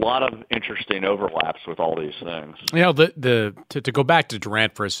there's a lot of interesting overlaps with all these things. You know, to go back to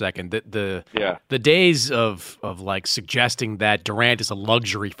Durant for a second, the days of like suggesting that Durant is a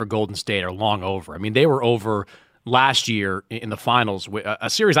luxury for Golden State are long over. I mean, they were over last year in the finals, a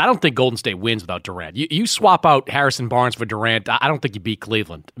series I don't think Golden State wins without Durant. You swap out Harrison Barnes for Durant, I don't think you beat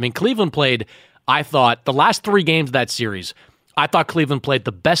Cleveland. I mean, Cleveland played, I thought, the last 3 games of that series, I thought Cleveland played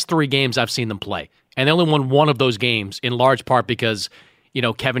the best 3 games I've seen them play. And they only won one of those games in large part because, you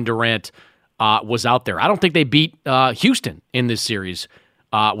know, Kevin Durant was out there. I don't think they beat Houston in this series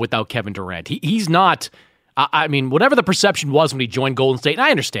without Kevin Durant. He's not... I mean, whatever the perception was when he joined Golden State, and I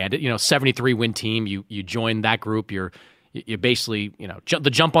understand it, 73-win team, you join that group, you're basically, the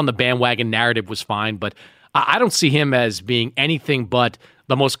jump on the bandwagon narrative was fine, but I don't see him as being anything but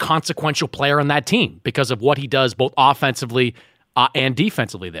the most consequential player on that team because of what he does both offensively and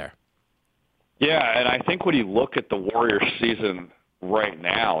defensively there. Yeah, and I think when you look at the Warriors season right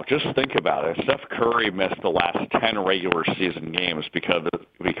now, just think about it. Steph Curry missed the last 10 regular season games because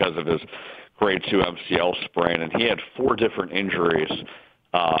of his grade 2 MCL sprain, and he had 4 different injuries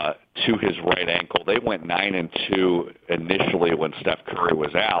to his right ankle. They went 9-2 initially when Steph Curry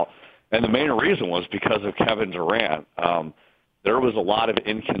was out, and the main reason was because of Kevin Durant. There was a lot of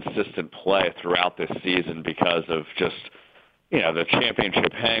inconsistent play throughout this season because of just, the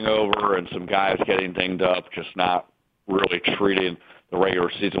championship hangover and some guys getting dinged up, just not really treating the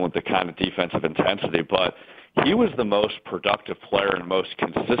regular season with the kind of defensive intensity. But he was the most productive player and most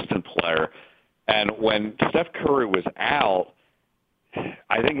consistent player. And when Steph Curry was out,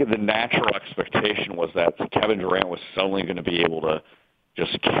 I think the natural expectation was that Kevin Durant was suddenly going to be able to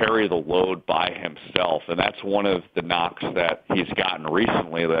just carry the load by himself. And that's one of the knocks that he's gotten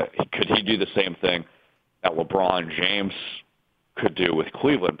recently, that could he do the same thing that LeBron James could do with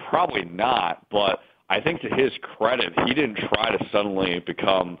Cleveland? Probably not, but I think to his credit, he didn't try to suddenly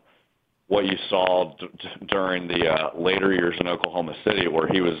become what you saw during the later years in Oklahoma City, where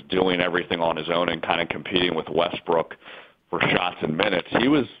he was doing everything on his own and kind of competing with Westbrook for shots and minutes. He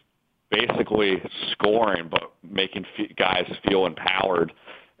was basically scoring, but making guys feel empowered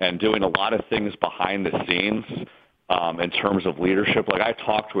and doing a lot of things behind the scenes in terms of leadership. Like, I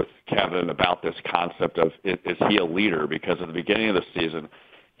talked with Kevin about this concept of, is he a leader? Because at the beginning of the season,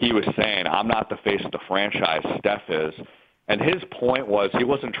 he was saying, I'm not the face of the franchise, Steph is. And his point was he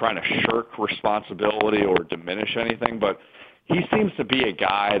wasn't trying to shirk responsibility or diminish anything, but he seems to be a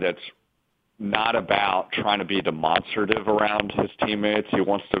guy that's not about trying to be demonstrative around his teammates. He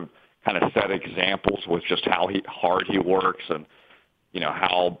wants to kind of set examples with just how hard he works and,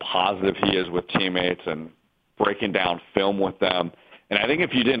 how positive he is with teammates and breaking down film with them. And I think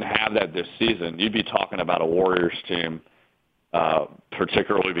if you didn't have that this season, you'd be talking about a Warriors team,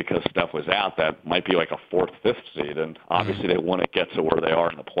 particularly because Steph was out, that might be like a 4th, 5th seed. And obviously they wouldn't get to where they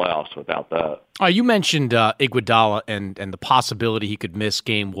are in the playoffs without that. You mentioned Iguodala and the possibility he could miss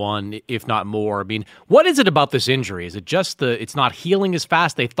Game 1, if not more. I mean, what is it about this injury? Is it just it's not healing as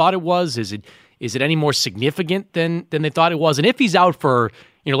fast they thought it was? Is it any more significant than they thought it was? And if he's out for,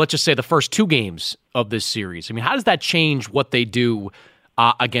 let's just say the first 2 games of this series, I mean, how does that change what they do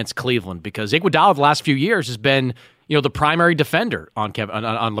against Cleveland? Because Iguodala the last few years has been, the primary defender on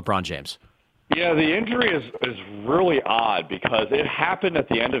LeBron James. Yeah, the injury is really odd because it happened at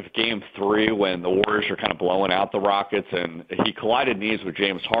the end of Game 3 when the Warriors were kind of blowing out the Rockets, and he collided knees with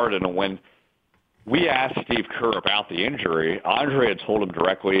James Harden. And when we asked Steve Kerr about the injury, Andre had told him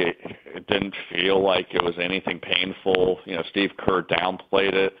directly it didn't feel like it was anything painful. Steve Kerr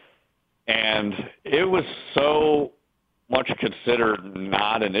downplayed it. And it was so much considered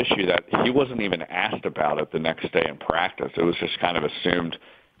not an issue that he wasn't even asked about it the next day in practice. It was just kind of assumed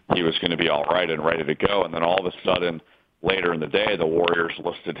he was going to be all right and ready to go. And then all of a sudden, later in the day, the Warriors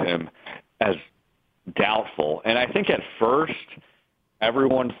listed him as doubtful. And I think at first,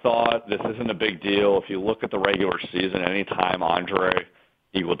 everyone thought this isn't a big deal. If you look at the regular season, anytime Andre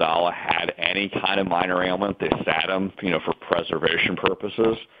Iguodala had any kind of minor ailment, they sat him, for preservation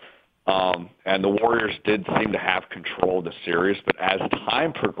purposes. And the Warriors did seem to have control of the series, but as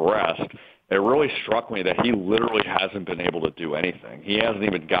time progressed, it really struck me that he literally hasn't been able to do anything. He hasn't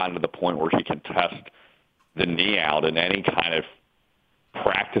even gotten to the point where he can test the knee out in any kind of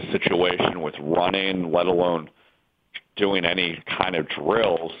practice situation with running, let alone doing any kind of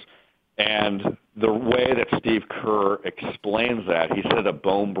drills. And the way that Steve Kerr explains that, he said a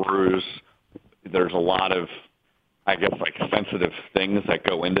bone bruise, there's a lot of, I guess, like sensitive things that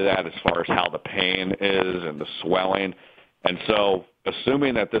go into that as far as how the pain is and the swelling. And so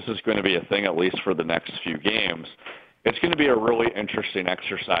assuming that this is going to be a thing at least for the next few games, it's going to be a really interesting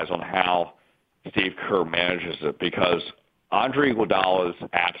exercise on how Steve Kerr manages it, because Andre Iguodala's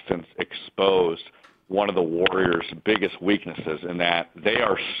absence exposed one of the Warriors' biggest weaknesses in that they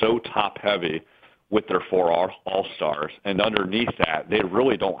are so top-heavy with their four all-stars, and underneath that, they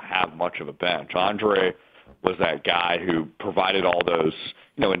really don't have much of a bench. Andre was that guy who provided all those,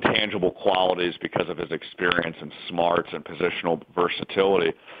 intangible qualities because of his experience and smarts and positional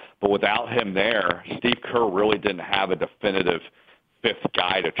versatility. But without him there, Steve Kerr really didn't have a definitive fifth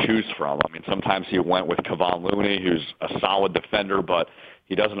guy to choose from. I mean, sometimes he went with Kevon Looney, who's a solid defender, but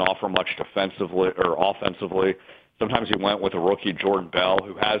he doesn't offer much defensively or offensively. Sometimes he went with a rookie, Jordan Bell,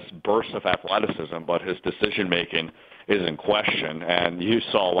 who has bursts of athleticism, but his decision-making is in question. And you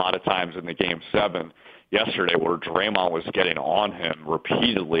saw a lot of times in the Game 7 yesterday where Draymond was getting on him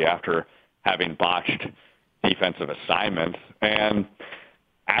repeatedly after having botched defensive assignments. And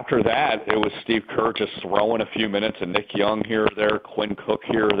after that, it was Steve Kerr just throwing a few minutes and Nick Young here or there, Quinn Cook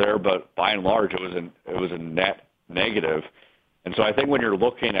here or there, but by and large, it was a net negative. And so I think when you're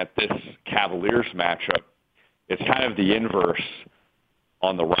looking at this Cavaliers matchup, it's kind of the inverse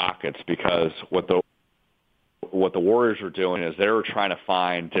on the Rockets, because what the Warriors were doing is they were trying to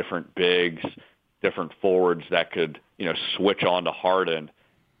find different bigs, different forwards that could, switch on to Harden.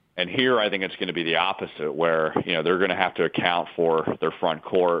 And here I think it's going to be the opposite, where, they're going to have to account for their front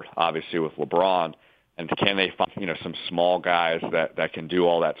court, obviously with LeBron, and can they find, some small guys that can do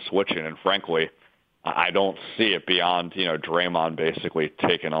all that switching? And frankly, I don't see it beyond, Draymond basically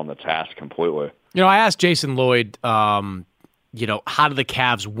taking on the task completely. I asked Jason Lloyd, how do the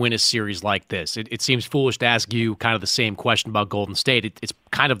Cavs win a series like this? It seems foolish to ask you kind of the same question about Golden State. It's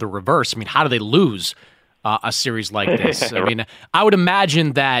kind of the reverse. I mean, how do they lose a series like this? I mean, I would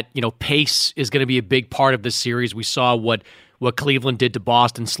imagine that, pace is going to be a big part of this series. We saw what Cleveland did to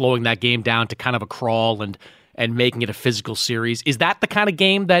Boston, slowing that game down to kind of a crawl and making it a physical series. Is that the kind of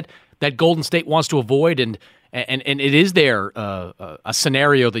game that Golden State wants to avoid? And is there a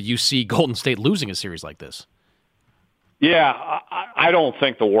scenario that you see Golden State losing a series like this? Yeah, I don't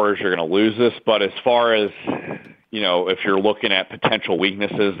think the Warriors are going to lose this, but as far as, if you're looking at potential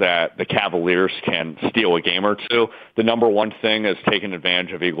weaknesses that the Cavaliers can steal a game or two, the number one thing is taking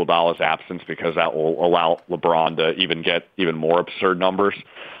advantage of Iguodala's absence, because that will allow LeBron to even get even more absurd numbers.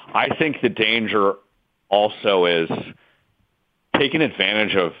 I think the danger also is taking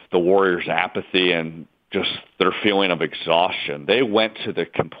advantage of the Warriors' apathy and just their feeling of exhaustion. They went to the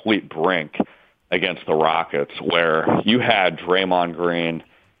complete brink against the Rockets, where you had Draymond Green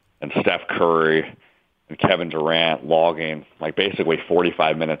and Steph Curry and Kevin Durant logging like basically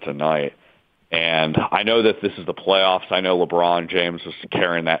 45 minutes a night. And I know that this is the playoffs. I know LeBron James was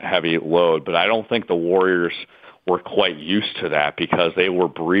carrying that heavy load, but I don't think the Warriors were quite used to that, because they were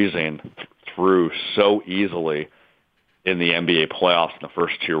breezing through so easily in the NBA playoffs in the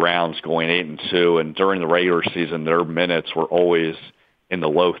first two rounds, going 8-2, and during the regular season, their minutes were always in the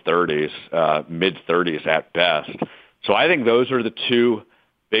low 30s, mid-30s at best. So I think those are the two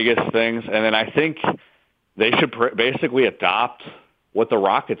biggest things. And then I think they should basically adopt what the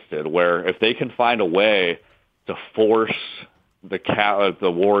Rockets did, where if they can find a way to force the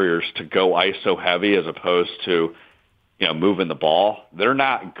Warriors to go ISO heavy as opposed to, moving the ball, they're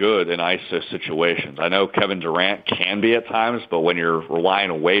not good in ISO situations. I know Kevin Durant can be at times, but when you're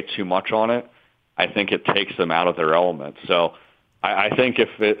relying way too much on it, I think it takes them out of their element. So I think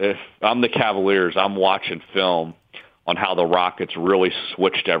if I'm the Cavaliers, I'm watching film on how the Rockets really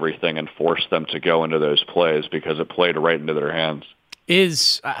switched everything and forced them to go into those plays, because it played right into their hands. Do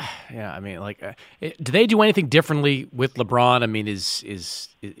they do anything differently with LeBron? I mean,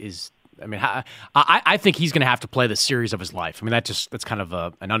 I think he's going to have to play the series of his life. I mean, that's kind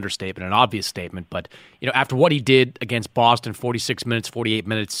of an understatement, an obvious statement. But, after what he did against Boston, 46 minutes, 48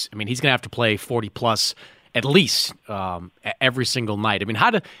 minutes, I mean, he's going to have to play 40-plus at least every single night. I mean,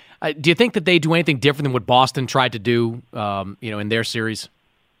 do you think that they do anything different than what Boston tried to do, in their series?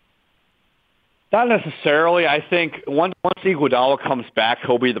 Not necessarily. I think once Iguodala comes back,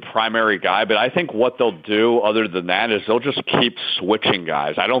 he'll be the primary guy. But I think what they'll do other than that is they'll just keep switching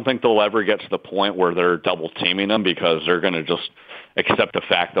guys. I don't think they'll ever get to the point where they're double-teaming them because they're going to just accept the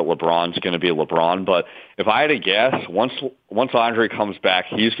fact that LeBron's going to be LeBron. But if I had to guess, once Andre comes back,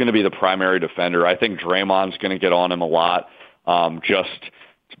 he's going to be the primary defender. I think Draymond's going to get on him a lot, just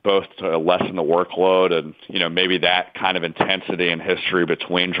both to lessen the workload and, maybe that kind of intensity and history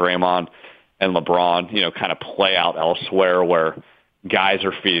between Draymond and LeBron, kind of play out elsewhere where guys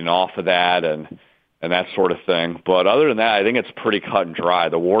are feeding off of that and that sort of thing. But other than that, I think it's pretty cut and dry.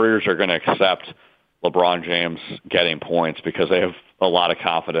 The Warriors are going to accept LeBron James getting points because they have a lot of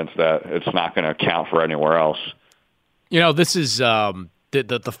confidence that it's not going to count for anywhere else. This is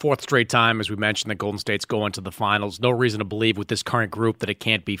the fourth straight time, as we mentioned, that Golden State's going to the finals. No reason to believe with this current group that it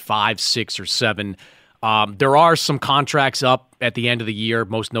can't be 5, 6, or 7. There are some contracts up at the end of the year,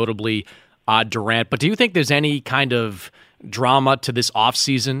 most notably Durant. But do you think there's any kind of drama to this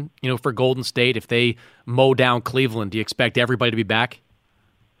offseason, for Golden State? If they mow down Cleveland, do you expect everybody to be back?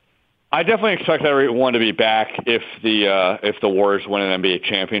 I definitely expect everyone to be back if the Warriors win an NBA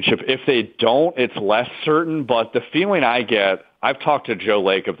championship. If they don't, it's less certain. But the feeling I get, I've talked to Joe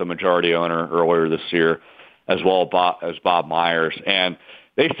Lacob, the majority owner, earlier this year, as well as Bob Myers, and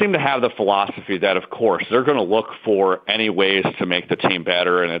they seem to have the philosophy that, of course, they're going to look for any ways to make the team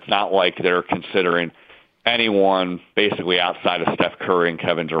better, and it's not like they're considering anyone basically outside of Steph Curry and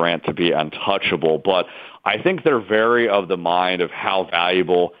Kevin Durant to be untouchable. But I think they're very of the mind of how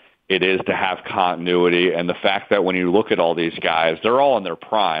valuable it is to have continuity, and the fact that when you look at all these guys, they're all in their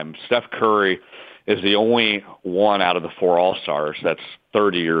prime. Steph Curry is the only one out of the 4 All-Stars that's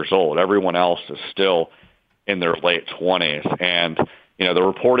 30 years old. Everyone else is still in their late 20s. And, the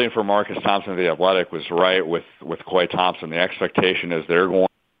reporting from Marcus Thompson of The Athletic was right with Klay Thompson. The expectation is they're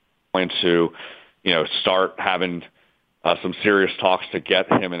going to, start having some serious talks to get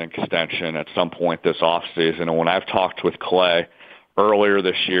him an extension at some point this offseason. And when I've talked with Klay earlier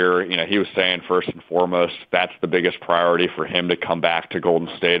this year, he was saying first and foremost, that's the biggest priority for him to come back to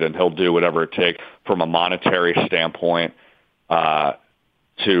Golden State, and he'll do whatever it takes from a monetary standpoint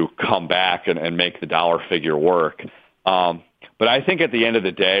to come back and make the dollar figure work. But I think at the end of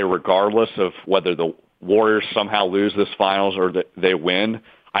the day, regardless of whether the Warriors somehow lose this finals or they win,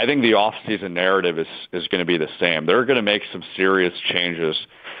 I think the offseason narrative is going to be the same. They're going to make some serious changes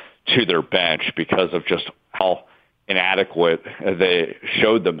to their bench because of just how inadequate they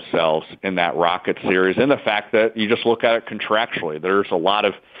showed themselves in that Rocket series, and the fact that you just look at it contractually. There's a lot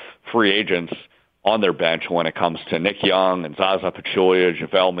of free agents on their bench when it comes to Nick Young and Zaza Pachulia,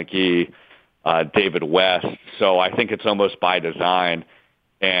 JaVale McGee, David West. So I think it's almost by design,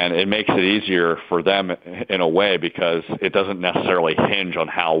 and it makes it easier for them in a way because it doesn't necessarily hinge on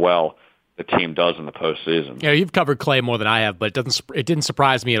how well the team does in the postseason. You've covered Klay more than I have, but it didn't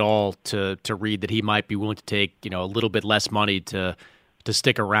surprise me at all to read that he might be willing to take a little bit less money to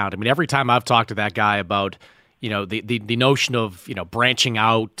stick around. I mean, every time I've talked to that guy about the notion of branching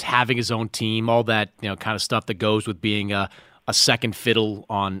out, having his own team, all that kind of stuff that goes with being a second fiddle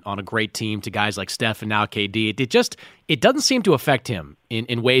on a great team to guys like Steph and now KD. It doesn't seem to affect him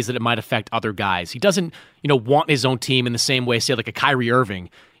in ways that it might affect other guys. He doesn't want his own team in the same way, say, like a Kyrie Irving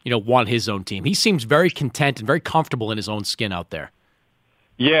want his own team. He seems very content and very comfortable in his own skin out there.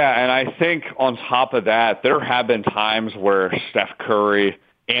 Yeah, and I think on top of that, there have been times where Steph Curry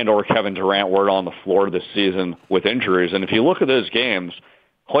and or Kevin Durant were on the floor this season with injuries. And if you look at those games,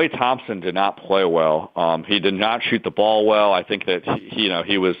 Klay Thompson did not play well. He did not shoot the ball well. I think that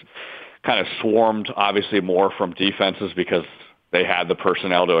he was kind of swarmed, obviously, more from defenses because they had the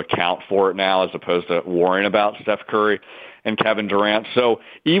personnel to account for it now as opposed to worrying about Steph Curry and Kevin Durant. So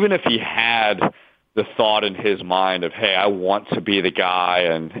even if he had the thought in his mind of, hey, I want to be the guy,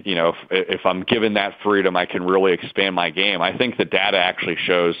 and if I'm given that freedom, I can really expand my game, I think the data actually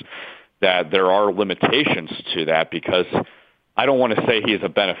shows that there are limitations to that, because I don't want to say he's a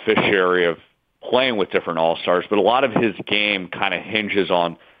beneficiary of playing with different all-stars, but a lot of his game kind of hinges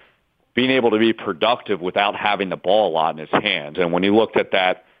on being able to be productive without having the ball a lot in his hands. And when you looked at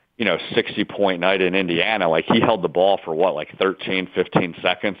that 60-point night in Indiana, like, he held the ball for 13, 15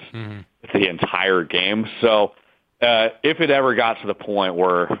 seconds the entire game. So if it ever got to the point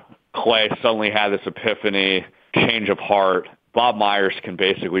where Klay suddenly had this epiphany, change of heart, Bob Myers can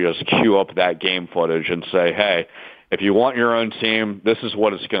basically just cue up that game footage and say, hey, if you want your own team, this is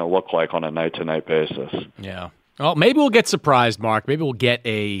what it's going to look like on a night-to-night basis. Yeah. Well, maybe we'll get surprised, Mark. Maybe we'll get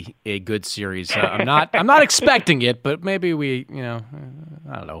a good series. I'm not expecting it, but maybe we, I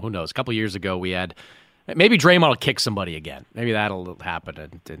don't know. Who knows? A couple of years ago, we had Maybe Draymond will kick somebody again. Maybe that'll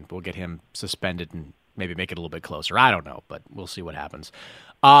happen, and we'll get him suspended and maybe make it a little bit closer. I don't know, but we'll see what happens.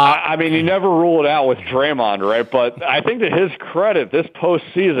 I mean, you never rule it out with Draymond, right? But I think to his credit, this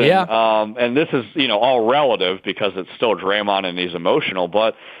postseason, and this is all relative because it's still Draymond and he's emotional,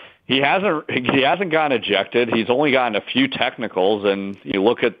 but he hasn't gotten ejected. He's only gotten a few technicals, and you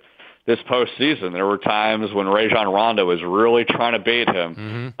look at this postseason, there were times when Rajon Rondo was really trying to bait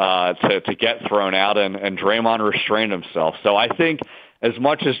him to get thrown out, and Draymond restrained himself. So I think as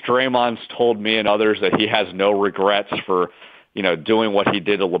much as Draymond's told me and others that he has no regrets for doing what he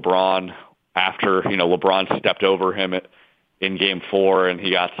did to LeBron after, LeBron stepped over him in Game 4 and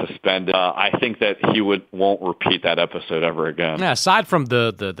he got suspended, I think that he won't repeat that episode ever again. Yeah, aside from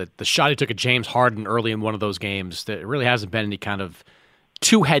the shot he took at James Harden early in one of those games, there really hasn't been any kind of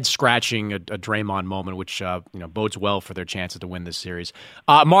too head-scratching a Draymond moment, which bodes well for their chances to win this series.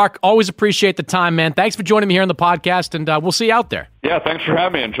 Mark, always appreciate the time, man. Thanks for joining me here on the podcast, and we'll see you out there. Yeah, thanks for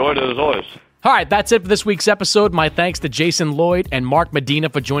having me. Enjoyed it as always. All right, that's it for this week's episode. My thanks to Jason Lloyd and Mark Medina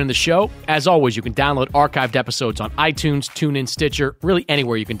for joining the show. As always, you can download archived episodes on iTunes, TuneIn, Stitcher, really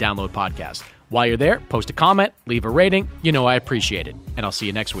anywhere you can download podcasts. While you're there, post a comment, leave a rating. I appreciate it. And I'll see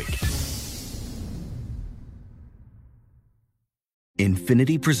you next week.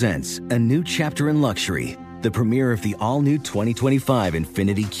 Infiniti presents a new chapter in luxury, the premiere of the all-new 2025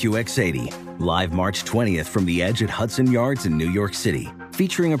 Infiniti QX80, live March 20th from the Edge at Hudson Yards in New York City,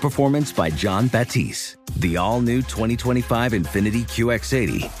 featuring a performance by John Batiste. The all-new 2025 Infiniti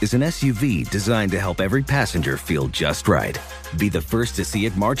QX80 is an SUV designed to help every passenger feel just right. Be the first to see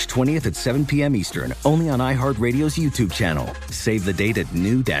it March 20th at 7 p.m. Eastern, only on iHeartRadio's YouTube channel. Save the date at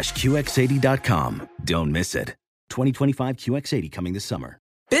new-QX80.com. Don't miss it. 2025 QX80 coming this summer.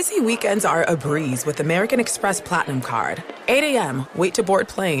 Busy weekends are a breeze with American Express Platinum Card. 8 a.m., wait to board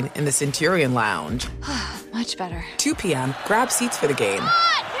plane in the Centurion Lounge. Much better. 2 p.m., grab seats for the game.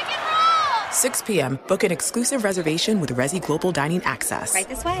 6 p.m., book an exclusive reservation with Resy Global Dining Access. Right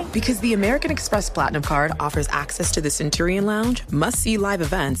this way. Because the American Express Platinum Card offers access to the Centurion Lounge, must-see live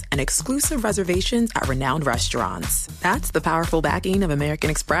events, and exclusive reservations at renowned restaurants. That's the powerful backing of American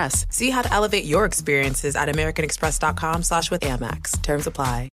Express. See how to elevate your experiences at americanexpress.com/withAmex. Terms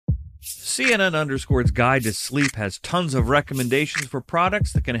apply. CNN_'s Guide to Sleep has tons of recommendations for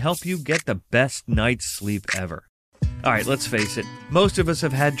products that can help you get the best night's sleep ever. All right, let's face it, most of us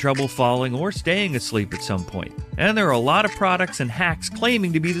have had trouble falling or staying asleep at some point. And there are a lot of products and hacks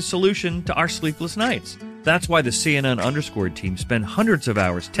claiming to be the solution to our sleepless nights. That's why the CNN_ team spend hundreds of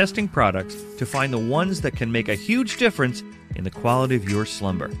hours testing products to find the ones that can make a huge difference in the quality of your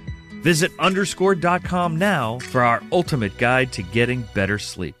slumber. Visit underscore.com now for our ultimate guide to getting better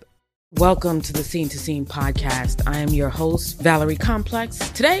sleep. Welcome to the Scene to Scene podcast. I am your host, Valerie Complex.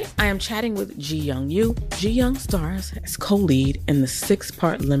 Today, I am chatting with Ji Young Yoo. Ji Young stars as co-lead in the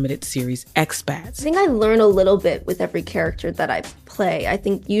 6-part limited series Expats. I think I learn a little bit with every character that I play. I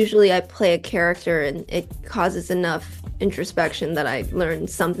think usually I play a character and it causes enough introspection that I learn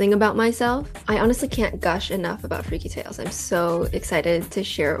something about myself. I honestly can't gush enough about Freaky Tales. I'm so excited to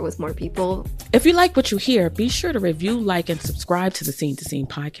share it with more people. If you like what you hear, be sure to review, like, and subscribe to the Scene to Scene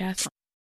podcast